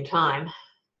the same time.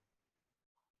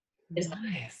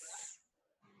 Nice.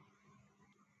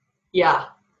 Yeah.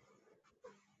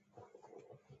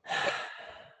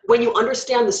 When you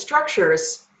understand the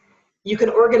structures, you can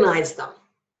organize them.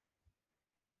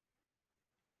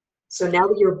 So now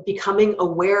that you're becoming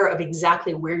aware of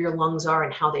exactly where your lungs are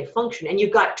and how they function, and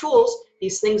you've got tools,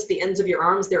 these things, the ends of your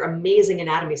arms, they're amazing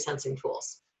anatomy sensing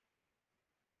tools.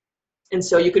 And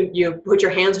so you put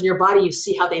your hands on your body, you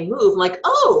see how they move, like,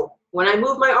 oh, when I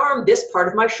move my arm, this part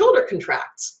of my shoulder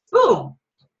contracts. Boom.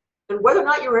 And whether or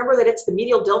not you remember that it's the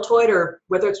medial deltoid or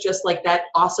whether it's just like that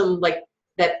awesome, like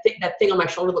that thing on my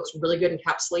shoulder looks really good in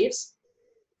cap sleeves.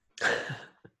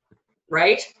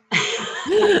 Right?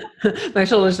 My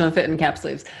shoulders don't fit in cap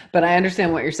sleeves, but I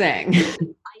understand what you're saying.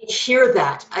 I hear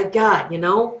that.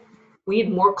 We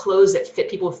need more clothes that fit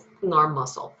people with arm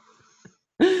muscle.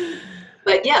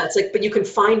 But yeah, it's like, but you can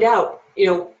find out,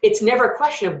 it's never a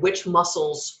question of which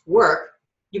muscles work.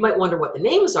 You might wonder what the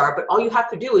names are, but all you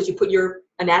have to do is you put your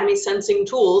anatomy sensing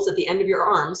tools at the end of your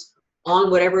arms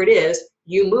on whatever it is,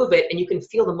 you move it, and you can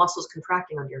feel the muscles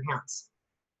contracting under your hands.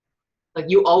 Like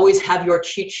you always have your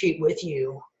cheat sheet with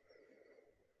you.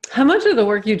 How much of the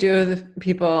work you do with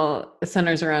people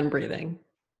centers around breathing?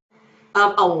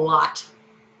 A lot.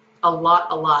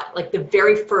 Like the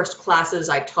very first classes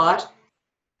I taught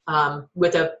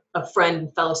with a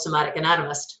friend, fellow somatic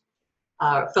anatomist,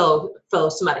 fellow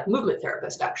somatic movement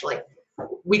therapist, actually.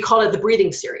 We call it the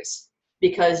breathing series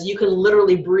because you can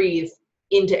literally breathe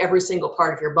into every single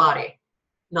part of your body.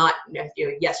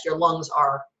 Yes, your lungs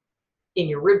are in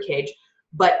your rib cage,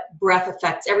 but breath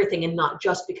affects everything, and not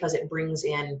just because it brings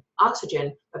in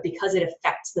oxygen, but because it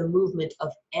affects the movement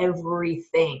of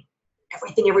everything,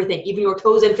 even your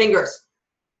toes and fingers.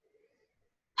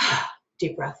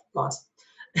 Deep breath, pause.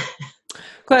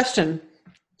 Question.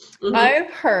 Mm-hmm.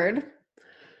 I've heard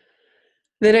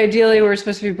that ideally we're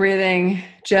supposed to be breathing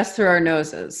just through our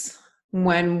noses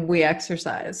when we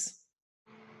exercise.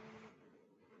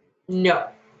 No.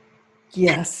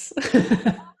 Yes.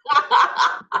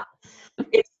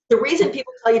 It's the reason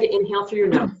people tell you to inhale through your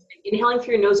nose. Inhaling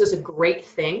through your nose is a great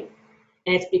thing.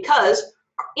 And it's because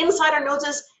inside our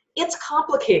noses, it's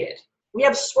complicated. We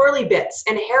have swirly bits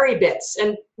and hairy bits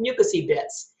and mucousy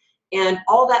bits. And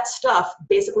all that stuff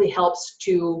basically helps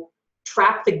to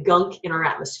trap the gunk in our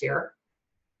atmosphere.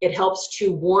 It helps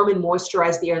to warm and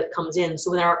moisturize the air that comes in.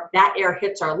 So when that air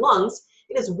hits our lungs,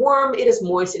 it is warm, it is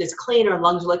moist, it is clean. Our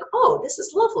lungs are like, oh, this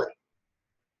is lovely,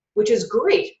 which is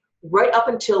great, right up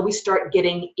until we start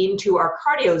getting into our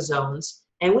cardio zones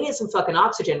and we need some fucking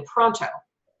oxygen pronto.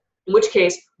 In which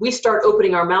case, we start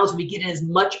opening our mouths and we get in as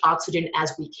much oxygen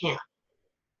as we can.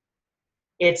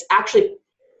 It's actually,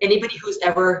 anybody who's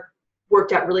ever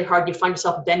worked out really hard, you find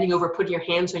yourself bending over, putting your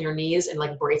hands on your knees and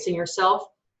like bracing yourself.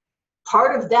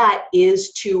 Part of that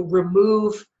is to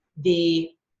remove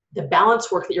the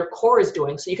balance work that your core is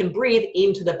doing so you can breathe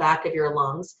into the back of your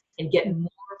lungs and get more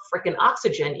freaking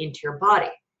oxygen into your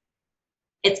body.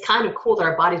 It's kind of cool that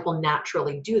our bodies will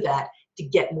naturally do that to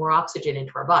get more oxygen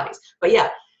into our bodies. But yeah,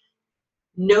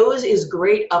 nose is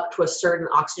great up to a certain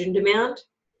oxygen demand,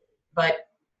 but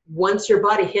once your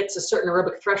body hits a certain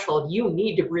aerobic threshold, you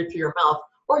need to breathe through your mouth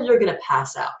or you're going to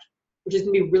pass out, which is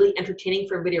going to be really entertaining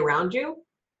for everybody around you,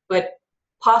 but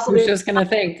possibly... Who's just going to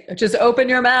think, just open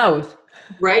your mouth.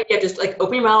 Right? Yeah, just like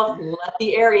open your mouth, let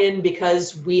the air in,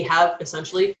 because we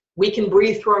can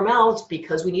breathe through our mouths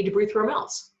because we need to breathe through our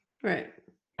mouths. Right.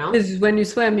 Because when you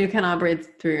swim, you cannot breathe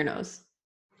through your nose.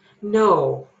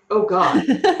 No. Oh, God.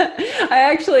 I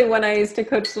actually, when I used to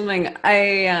coach swimming,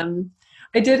 I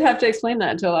did have to explain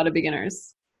that to a lot of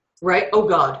beginners. Right? Oh,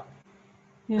 God.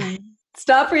 Yeah.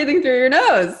 Stop breathing through your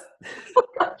nose.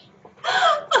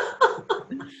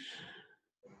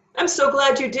 I'm so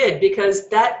glad you did, because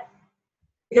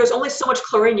there's only so much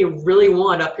chlorine you really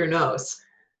want up your nose.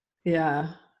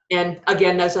 Yeah. And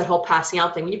again, there's that whole passing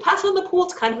out thing. When you pass out in the pool,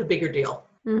 it's kind of a bigger deal.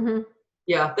 Mm-hmm.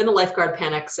 Yeah. Then the lifeguard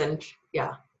panics and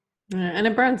yeah. And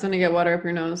it burns when you get water up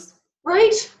your nose.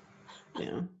 Right.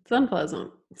 Yeah. It's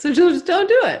unpleasant. So just don't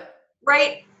do it.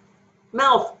 Right.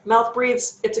 Mouth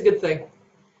breathes. It's a good thing.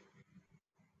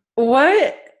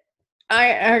 What?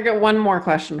 I got one more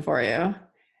question for you.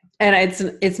 And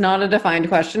it's not a defined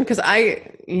question because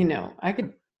I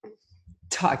could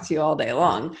talk to you all day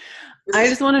long. I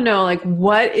just want to know, like,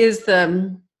 what is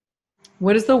the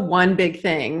one big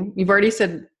thing? You've already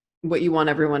said what you want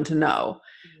everyone to know,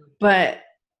 but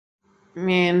I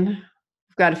mean,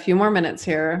 we've got a few more minutes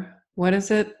here. What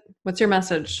is it? What's your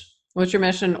message? What's your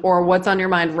mission? Or what's on your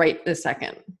mind right this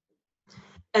second?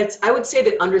 I would say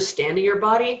that understanding your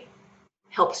body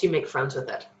helps you make friends with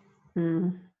it.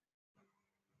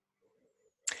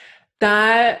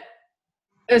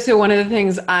 So one of the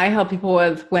things I help people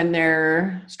with when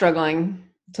they're struggling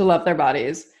to love their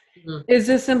bodies is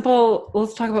this simple,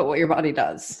 let's talk about what your body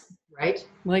does. Right.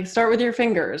 Like start with your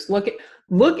fingers. Look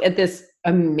at this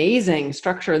amazing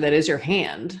structure that is your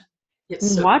hand.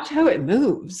 Watch how it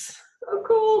moves. So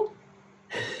cool.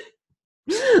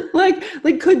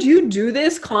 like could you do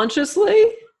this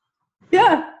consciously?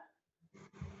 Yeah.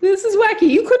 This is wacky.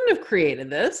 You couldn't have created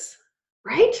this.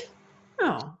 Right?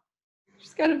 No.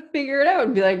 Just got to figure it out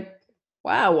and be like,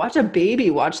 wow, watch a baby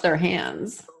watch their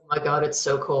hands. Oh my God, it's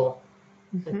so cool.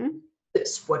 Mm-hmm.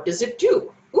 What does it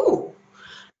do? Ooh.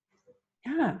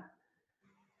 Yeah.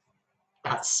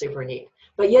 That's super neat.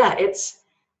 But yeah,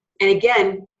 and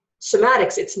again,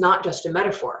 somatics, it's not just a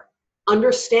metaphor.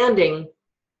 Understanding,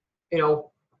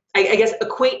 I guess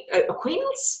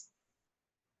acquaintance,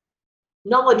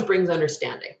 knowledge brings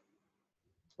understanding.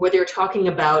 Whether you're talking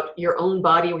about your own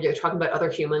body, whether you're talking about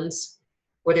other humans,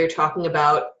 whether you're talking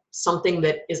about something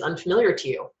that is unfamiliar to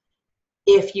you,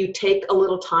 if you take a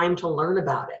little time to learn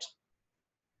about it,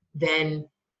 then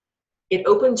it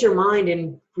opens your mind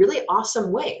in really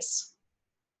awesome ways.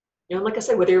 Like I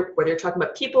said, whether you're talking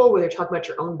about people, whether you're talking about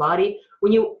your own body,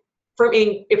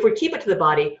 if we keep it to the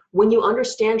body, when you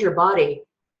understand your body,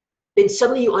 then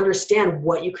suddenly you understand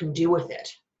what you can do with it.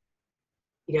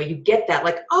 You get that,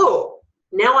 like, oh,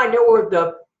 now I know where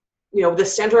the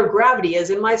center of gravity is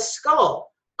in my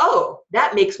skull. Oh,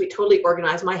 that makes me totally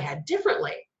organize my head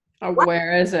differently. Oh,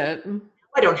 where is it?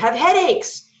 I don't have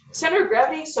headaches. Center of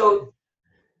gravity, so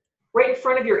right in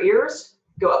front of your ears,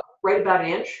 go up right about an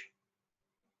inch.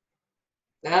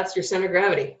 That's your center of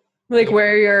gravity. Like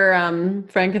where your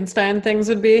Frankenstein things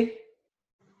would be?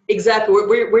 Exactly,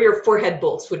 where your forehead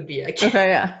bolts would be, I guess. Okay,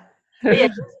 yeah. Yeah,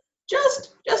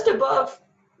 just above,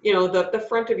 the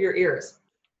front of your ears.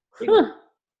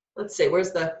 Let's see,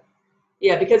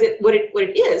 because what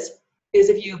it is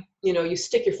if you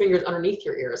stick your fingers underneath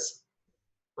your ears,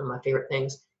 one of my favorite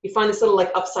things, you find this little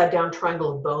like upside down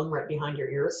triangle of bone right behind your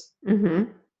ears.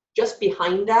 Mm-hmm. Just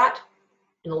behind that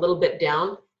and a little bit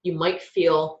down, you might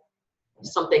feel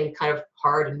something kind of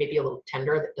hard and maybe a little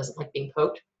tender that doesn't like being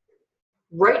poked.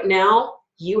 Right now,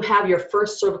 you have your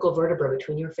first cervical vertebra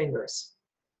between your fingers.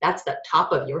 That's the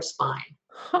top of your spine.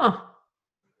 Huh.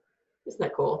 Isn't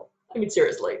that cool? I mean,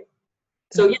 seriously.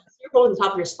 So yes, you're holding the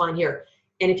top of your spine here.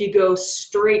 And if you go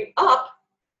straight up,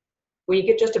 when you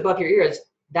get just above your ears,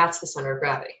 that's the center of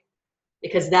gravity.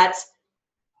 Because that's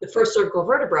the first cervical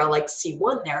vertebra, like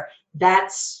C1 there,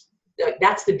 that's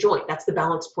the joint, that's the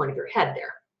balance point of your head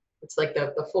there. It's like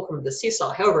the fulcrum of the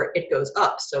seesaw. However, it goes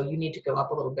up, so you need to go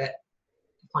up a little bit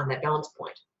to find that balance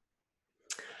point.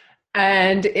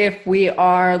 And if we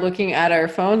are looking at our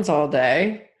phones all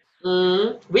day,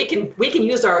 we can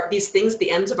use these things,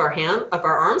 the ends of our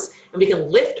arms, and we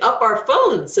can lift up our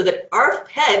phones so that our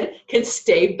head can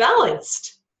stay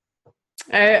balanced.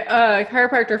 A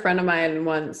chiropractor friend of mine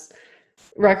once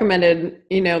recommended,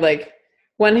 like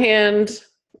one hand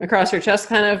across your chest,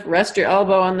 kind of rest your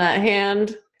elbow on that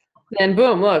hand, then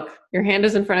boom, look, your hand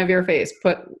is in front of your face.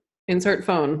 Insert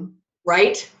phone.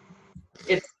 Right?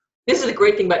 This is the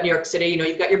great thing about New York City.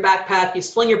 You've got your backpack, you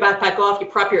sling your backpack off, you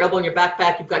prop your elbow in your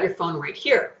backpack, you've got your phone right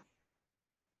here.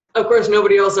 Of course,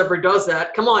 nobody else ever does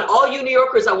that. Come on, all you New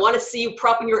Yorkers, I want to see you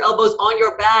propping your elbows on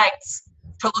your bags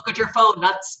to look at your phone,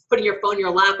 not putting your phone in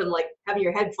your lap and like having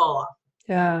your head fall off.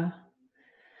 Yeah.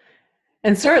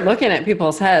 And start looking at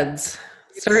people's heads.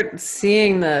 Start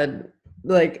seeing I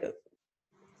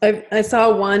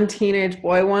saw one teenage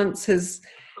boy once, it's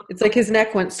like his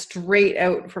neck went straight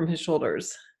out from his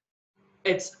shoulders.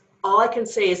 It's all I can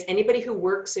say is anybody who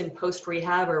works in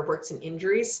post-rehab or works in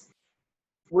injuries,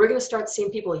 we're going to start seeing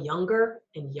people younger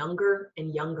and younger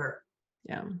and younger.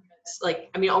 Yeah. It's like,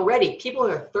 I mean, already people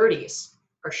in their 30s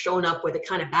are showing up with the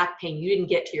kind of back pain you didn't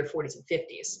get to your 40s and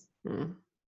 50s.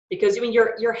 Because, I mean,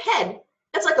 your head,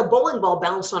 that's like a bowling ball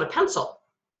balanced on a pencil.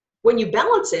 When you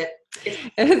balance it,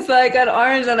 it's like an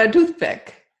orange on a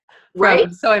toothpick.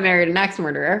 Right? So I married an axe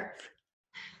murderer.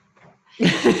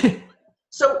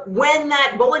 So when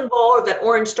that bowling ball or that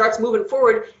orange starts moving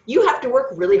forward, you have to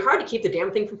work really hard to keep the damn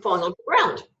thing from falling on the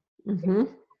ground.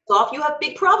 Off, you have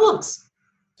big problems.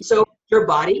 So your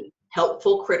body,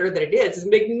 helpful critter that it is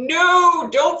like, no,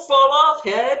 don't fall off,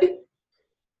 head.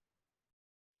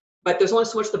 But there's only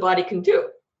so much the body can do.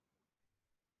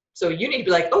 So you need to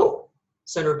be like, oh,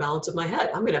 center of balance of my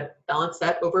head. I'm going to balance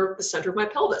that over the center of my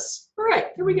pelvis. All right,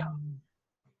 here we go.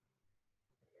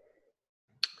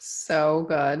 So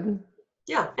good.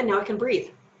 Yeah, and now I can breathe.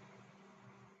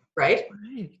 Right?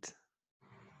 Right.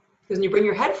 Because when you bring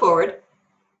your head forward,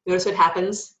 notice what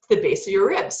happens to the base of your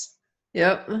ribs.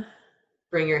 Yep.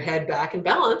 Bring your head back in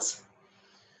balance.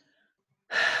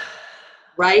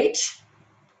 Right?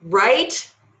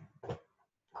 Right?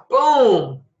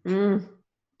 Boom.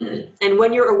 And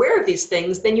when you're aware of these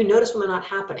things, then you notice when they're not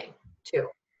happening too.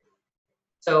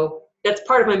 So that's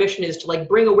part of my mission, is to like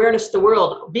bring awareness to the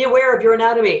world. Be aware of your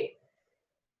anatomy.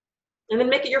 And then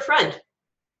make it your friend.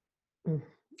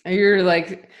 You're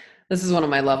like, this is one of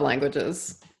my love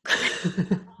languages.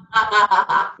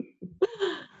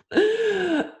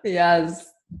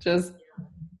 Yes, just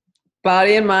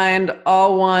body and mind,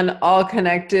 all one, all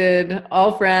connected,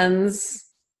 all friends,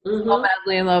 all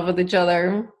madly in love with each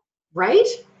other. Right?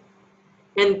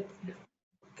 And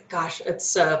gosh,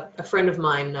 it's a friend of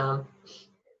mine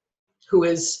who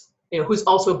is, who's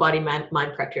also a body mind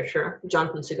practitioner,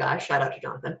 Jonathan Sugai, shout out to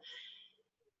Jonathan.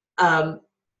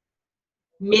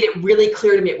 Made it really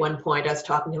clear to me at one point. I was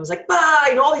talking to him, I was like,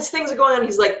 all these things are going on.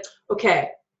 He's like, okay,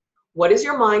 what is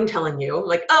your mind telling you? I'm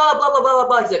like, oh, blah, blah, blah, blah,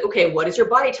 blah. He's like, okay, what is your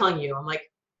body telling you? I'm like,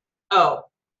 oh,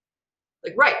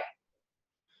 like, right.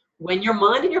 When your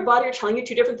mind and your body are telling you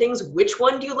two different things, which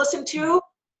one do you listen to?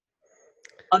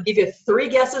 I'll give you 3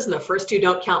 guesses, and the first 2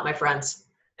 don't count, my friends.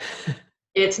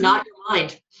 It's not your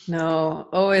mind. No,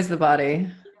 always the body.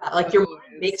 Yeah, like your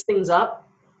mind makes things up,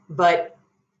 but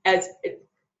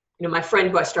my friend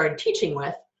who I started teaching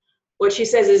with, what she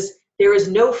says is there is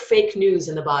no fake news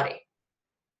in the body.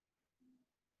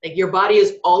 Like your body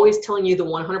is always telling you the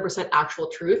 100% actual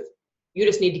truth. You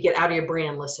just need to get out of your brain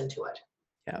and listen to it.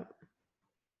 Yeah.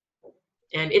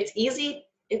 And it's easy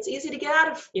to get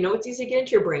out of, it's easy to get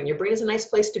into your brain. Your brain is a nice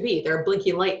place to be. There are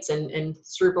blinky lights and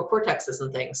cerebral cortexes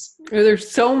and things. There's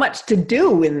so much to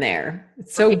do in there.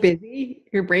 It's so busy.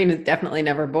 Your brain is definitely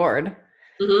never bored.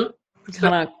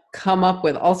 Kind of come up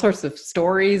with all sorts of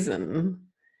stories and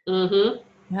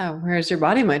whereas your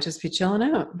body might just be chilling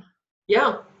out.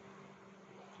 Yeah.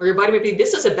 Or your body might be,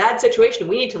 this is a bad situation,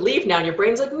 we need to leave now. And your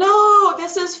brain's like, no,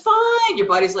 this is fine. Your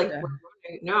body's like,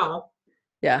 no.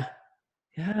 Yeah.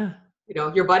 Yeah.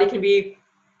 Your body can be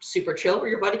super chill or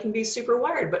your body can be super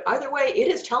wired. But either way, it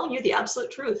is telling you the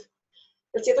absolute truth.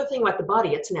 That's the other thing about the body.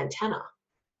 It's an antenna.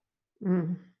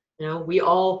 We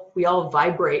all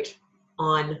vibrate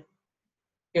on,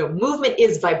 movement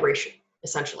is vibration,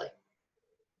 essentially.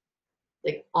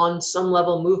 Like on some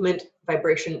level, movement,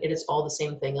 vibration, it is all the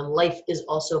same thing. And life is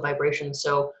also vibration.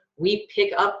 So we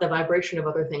pick up the vibration of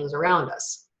other things around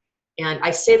us. And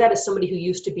I say that as somebody who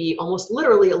used to be almost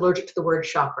literally allergic to the word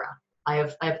chakra.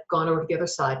 I've gone over to the other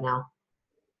side now.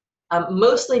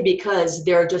 Mostly because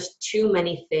there are just too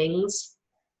many things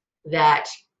that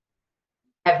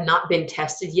have not been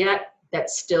tested yet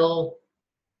that still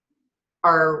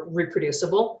are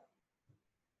reproducible.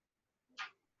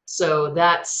 So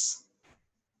that's,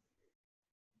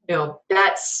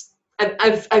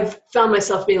 I've found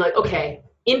myself being like, okay,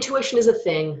 intuition is a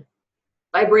thing,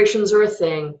 vibrations are a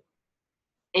thing,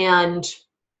 and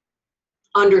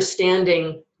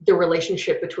understanding the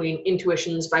relationship between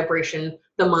intuitions, vibration,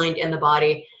 the mind, and the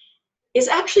body is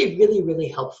actually really, really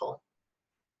helpful.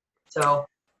 So,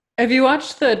 have you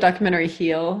watched the documentary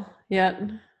Heal yet?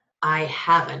 I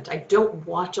haven't. I don't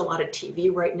watch a lot of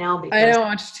TV right now because I don't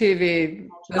watch TV.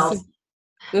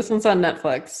 This one's on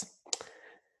Netflix.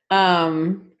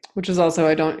 Which is also,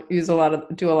 I don't do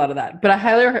a lot of that, but I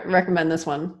highly recommend this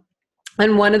one.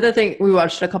 And one of the things we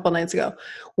watched a couple nights ago,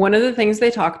 one of the things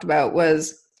they talked about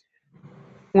was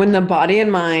when the body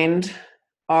and mind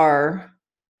are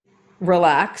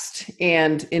relaxed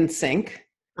and in sync,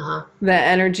 the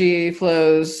energy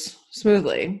flows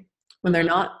smoothly. When they're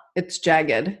not, it's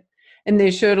jagged. And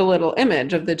they showed a little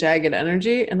image of the jagged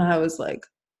energy, and I was like,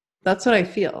 that's what I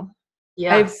feel.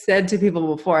 Yeah. I've said to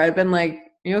people before, I've been like,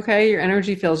 you okay? Your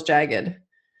energy feels jagged.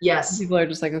 Yes. People are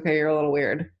just like, okay, you're a little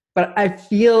weird. But I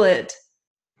feel it.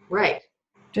 Right.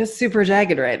 Just super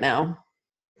jagged right now.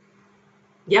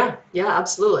 Yeah,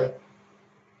 absolutely.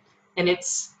 And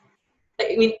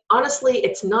honestly,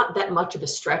 it's not that much of a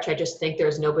stretch. I just think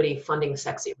there's nobody funding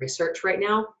sexy research right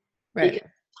now. Right. Because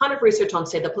a ton of research on,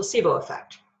 say, the placebo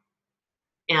effect.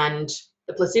 And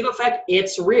the placebo effect,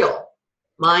 it's real.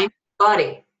 Mind,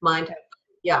 body, mind,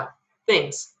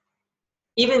 things.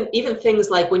 Even things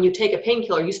like when you take a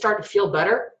painkiller, you start to feel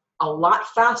better a lot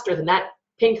faster than that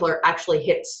painkiller actually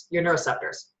hits your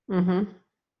neuroreceptors.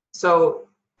 So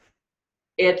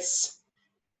it's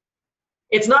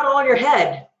not all in your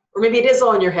head, or maybe it is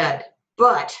all in your head,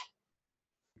 but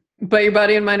your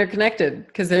body and mind are connected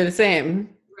because they're the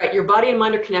same. Right, your body and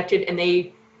mind are connected, and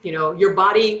they, your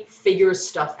body figures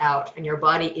stuff out, and your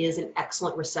body is an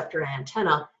excellent receptor and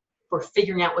antenna for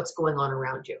figuring out what's going on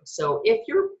around you. So if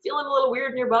you're feeling a little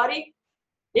weird in your body,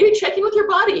 maybe check in with your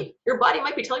body. Your body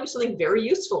might be telling you something very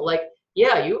useful, like,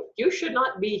 yeah, you should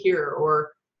not be here,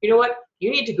 or you know what, you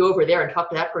need to go over there and talk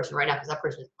to that person right now because that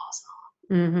person is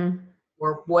awesome.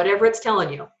 Or whatever it's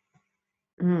telling you.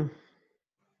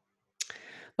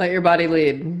 Let your body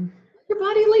lead. Let your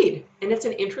body lead. And it's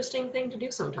an interesting thing to do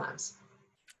sometimes.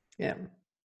 Yeah.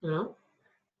 It's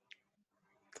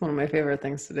one of my favorite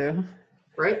things to do.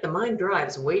 Right? The mind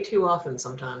drives way too often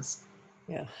sometimes.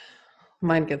 Yeah.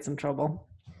 Mind gets in trouble.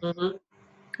 I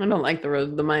don't like the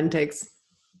road the mind takes.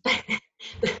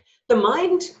 The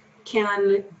mind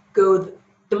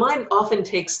often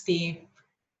takes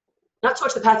not so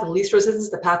much the path of least resistance,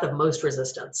 the path of most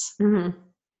resistance.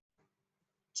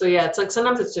 So yeah, it's like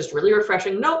sometimes it's just really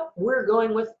refreshing. Nope, we're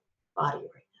going with body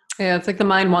right now. Yeah, it's like the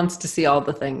mind wants to see all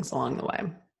the things along the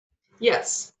way.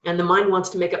 Yes, and the mind wants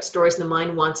to make up stories, and the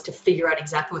mind wants to figure out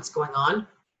exactly what's going on,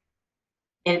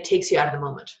 and it takes you out of the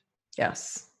moment.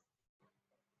 Yes.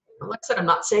 Like I said, I'm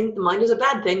not saying the mind is a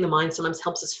bad thing. The mind sometimes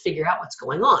helps us figure out what's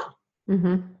going on.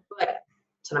 But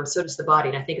sometimes so does the body,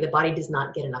 and I think the body does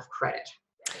not get enough credit.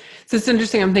 So it's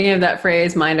interesting. I'm thinking of that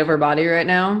phrase, mind over body, right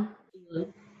now.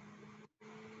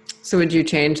 So would you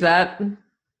change that?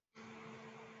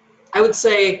 I would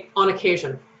say on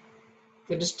occasion.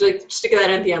 Just stick that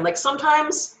at the end. Like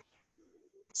sometimes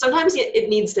it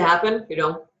needs to happen,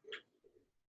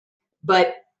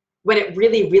 But when it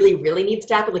really, really, really needs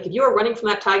to happen, like if you are running from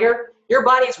that tiger, your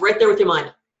body's right there with your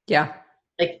mind. Yeah.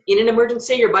 Like in an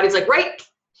emergency, your body's like, right,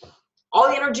 all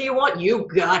the energy you want, you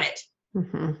got it.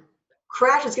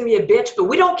 Crash is going to be a bitch, but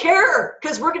we don't care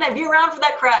because we're going to be around for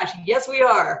that crash. Yes, we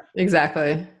are.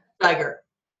 Exactly. Tiger.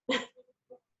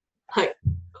 Like,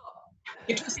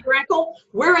 you twisted your ankle?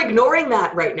 We're ignoring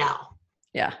that right now.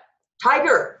 Yeah.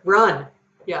 Tiger, run.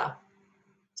 Yeah.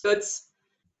 So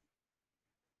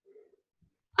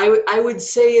I would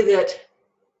say the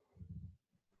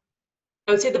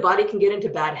body can get into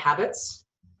bad habits,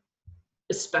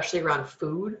 especially around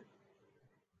food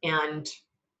and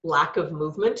lack of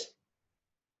movement,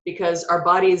 because our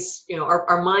bodies,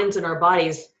 our minds and our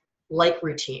bodies like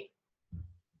routine.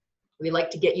 We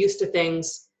like to get used to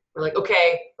things. We're like,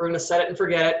 okay, we're going to set it and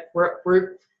forget it.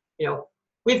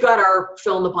 We've got our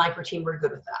fill in the blank routine. We're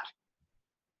good with that.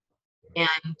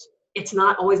 And it's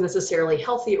not always necessarily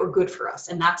healthy or good for us.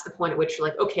 And that's the point at which you're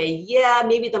like, okay, yeah,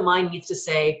 maybe the mind needs to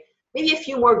say, maybe a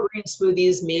few more green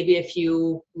smoothies, maybe a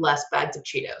few less bags of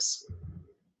Cheetos.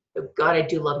 Oh, God, I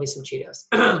do love me some Cheetos.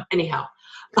 Anyhow.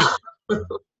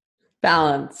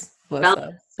 Balance,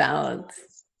 Lissa.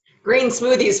 Balance. Green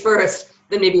smoothies first,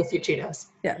 then maybe a few Cheetos.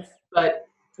 Yes. But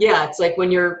yeah, it's like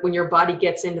when your body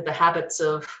gets into the habits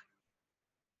of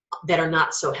that are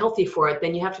not so healthy for it,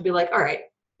 then you have to be like, all right,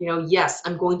 yes,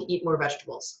 I'm going to eat more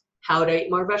vegetables. How do I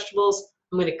eat more vegetables?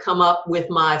 I'm going to come up with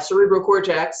my cerebral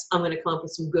cortex. I'm going to come up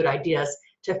with some good ideas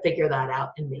to figure that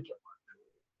out and make it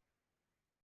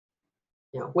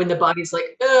work. When the body's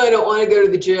like, oh, I don't want to go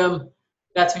to the gym,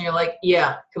 that's when you're like,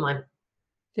 yeah, come on.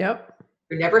 Yep.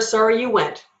 You're never sorry you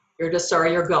went. You're just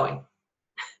sorry you're going.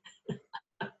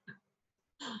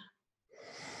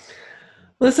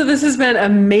 Lissa, this has been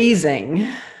amazing.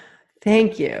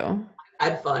 Thank you.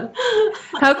 Had fun.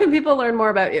 How can people learn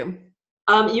more about you?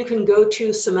 You can go to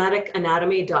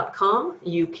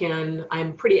somaticanatomy.com.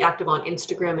 I'm pretty active on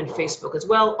Instagram and Facebook as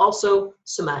well. Also,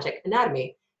 Somatic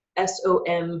Anatomy,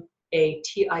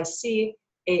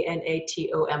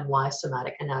 SOMATICANATOMY,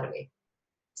 Somatic Anatomy.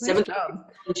 Nice 7th job.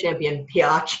 champion,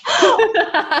 Piach.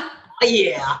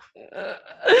 Yeah.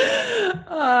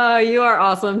 You are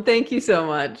awesome. Thank you so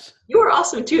much. You are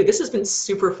awesome too. This has been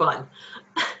super fun.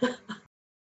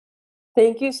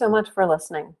 Thank you so much for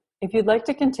listening. If you'd like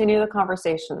to continue the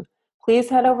conversation, please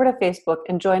head over to Facebook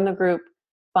and join the group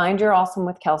Find Your Awesome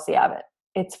with Kelsey Abbott.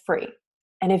 It's free.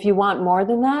 And if you want more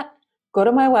than that, go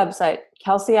to my website,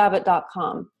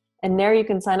 kelseyabbott.com, and there you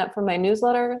can sign up for my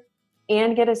newsletter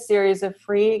and get a series of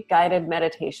free guided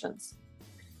meditations.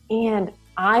 And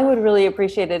I would really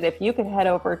appreciate it if you could head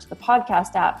over to the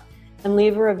podcast app and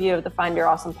leave a review of the Find Your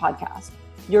Awesome podcast.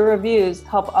 Your reviews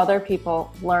help other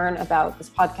people learn about this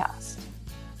podcast.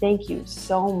 Thank you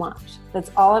so much.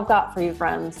 That's all I've got for you,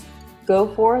 friends. Go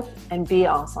forth and be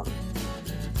awesome.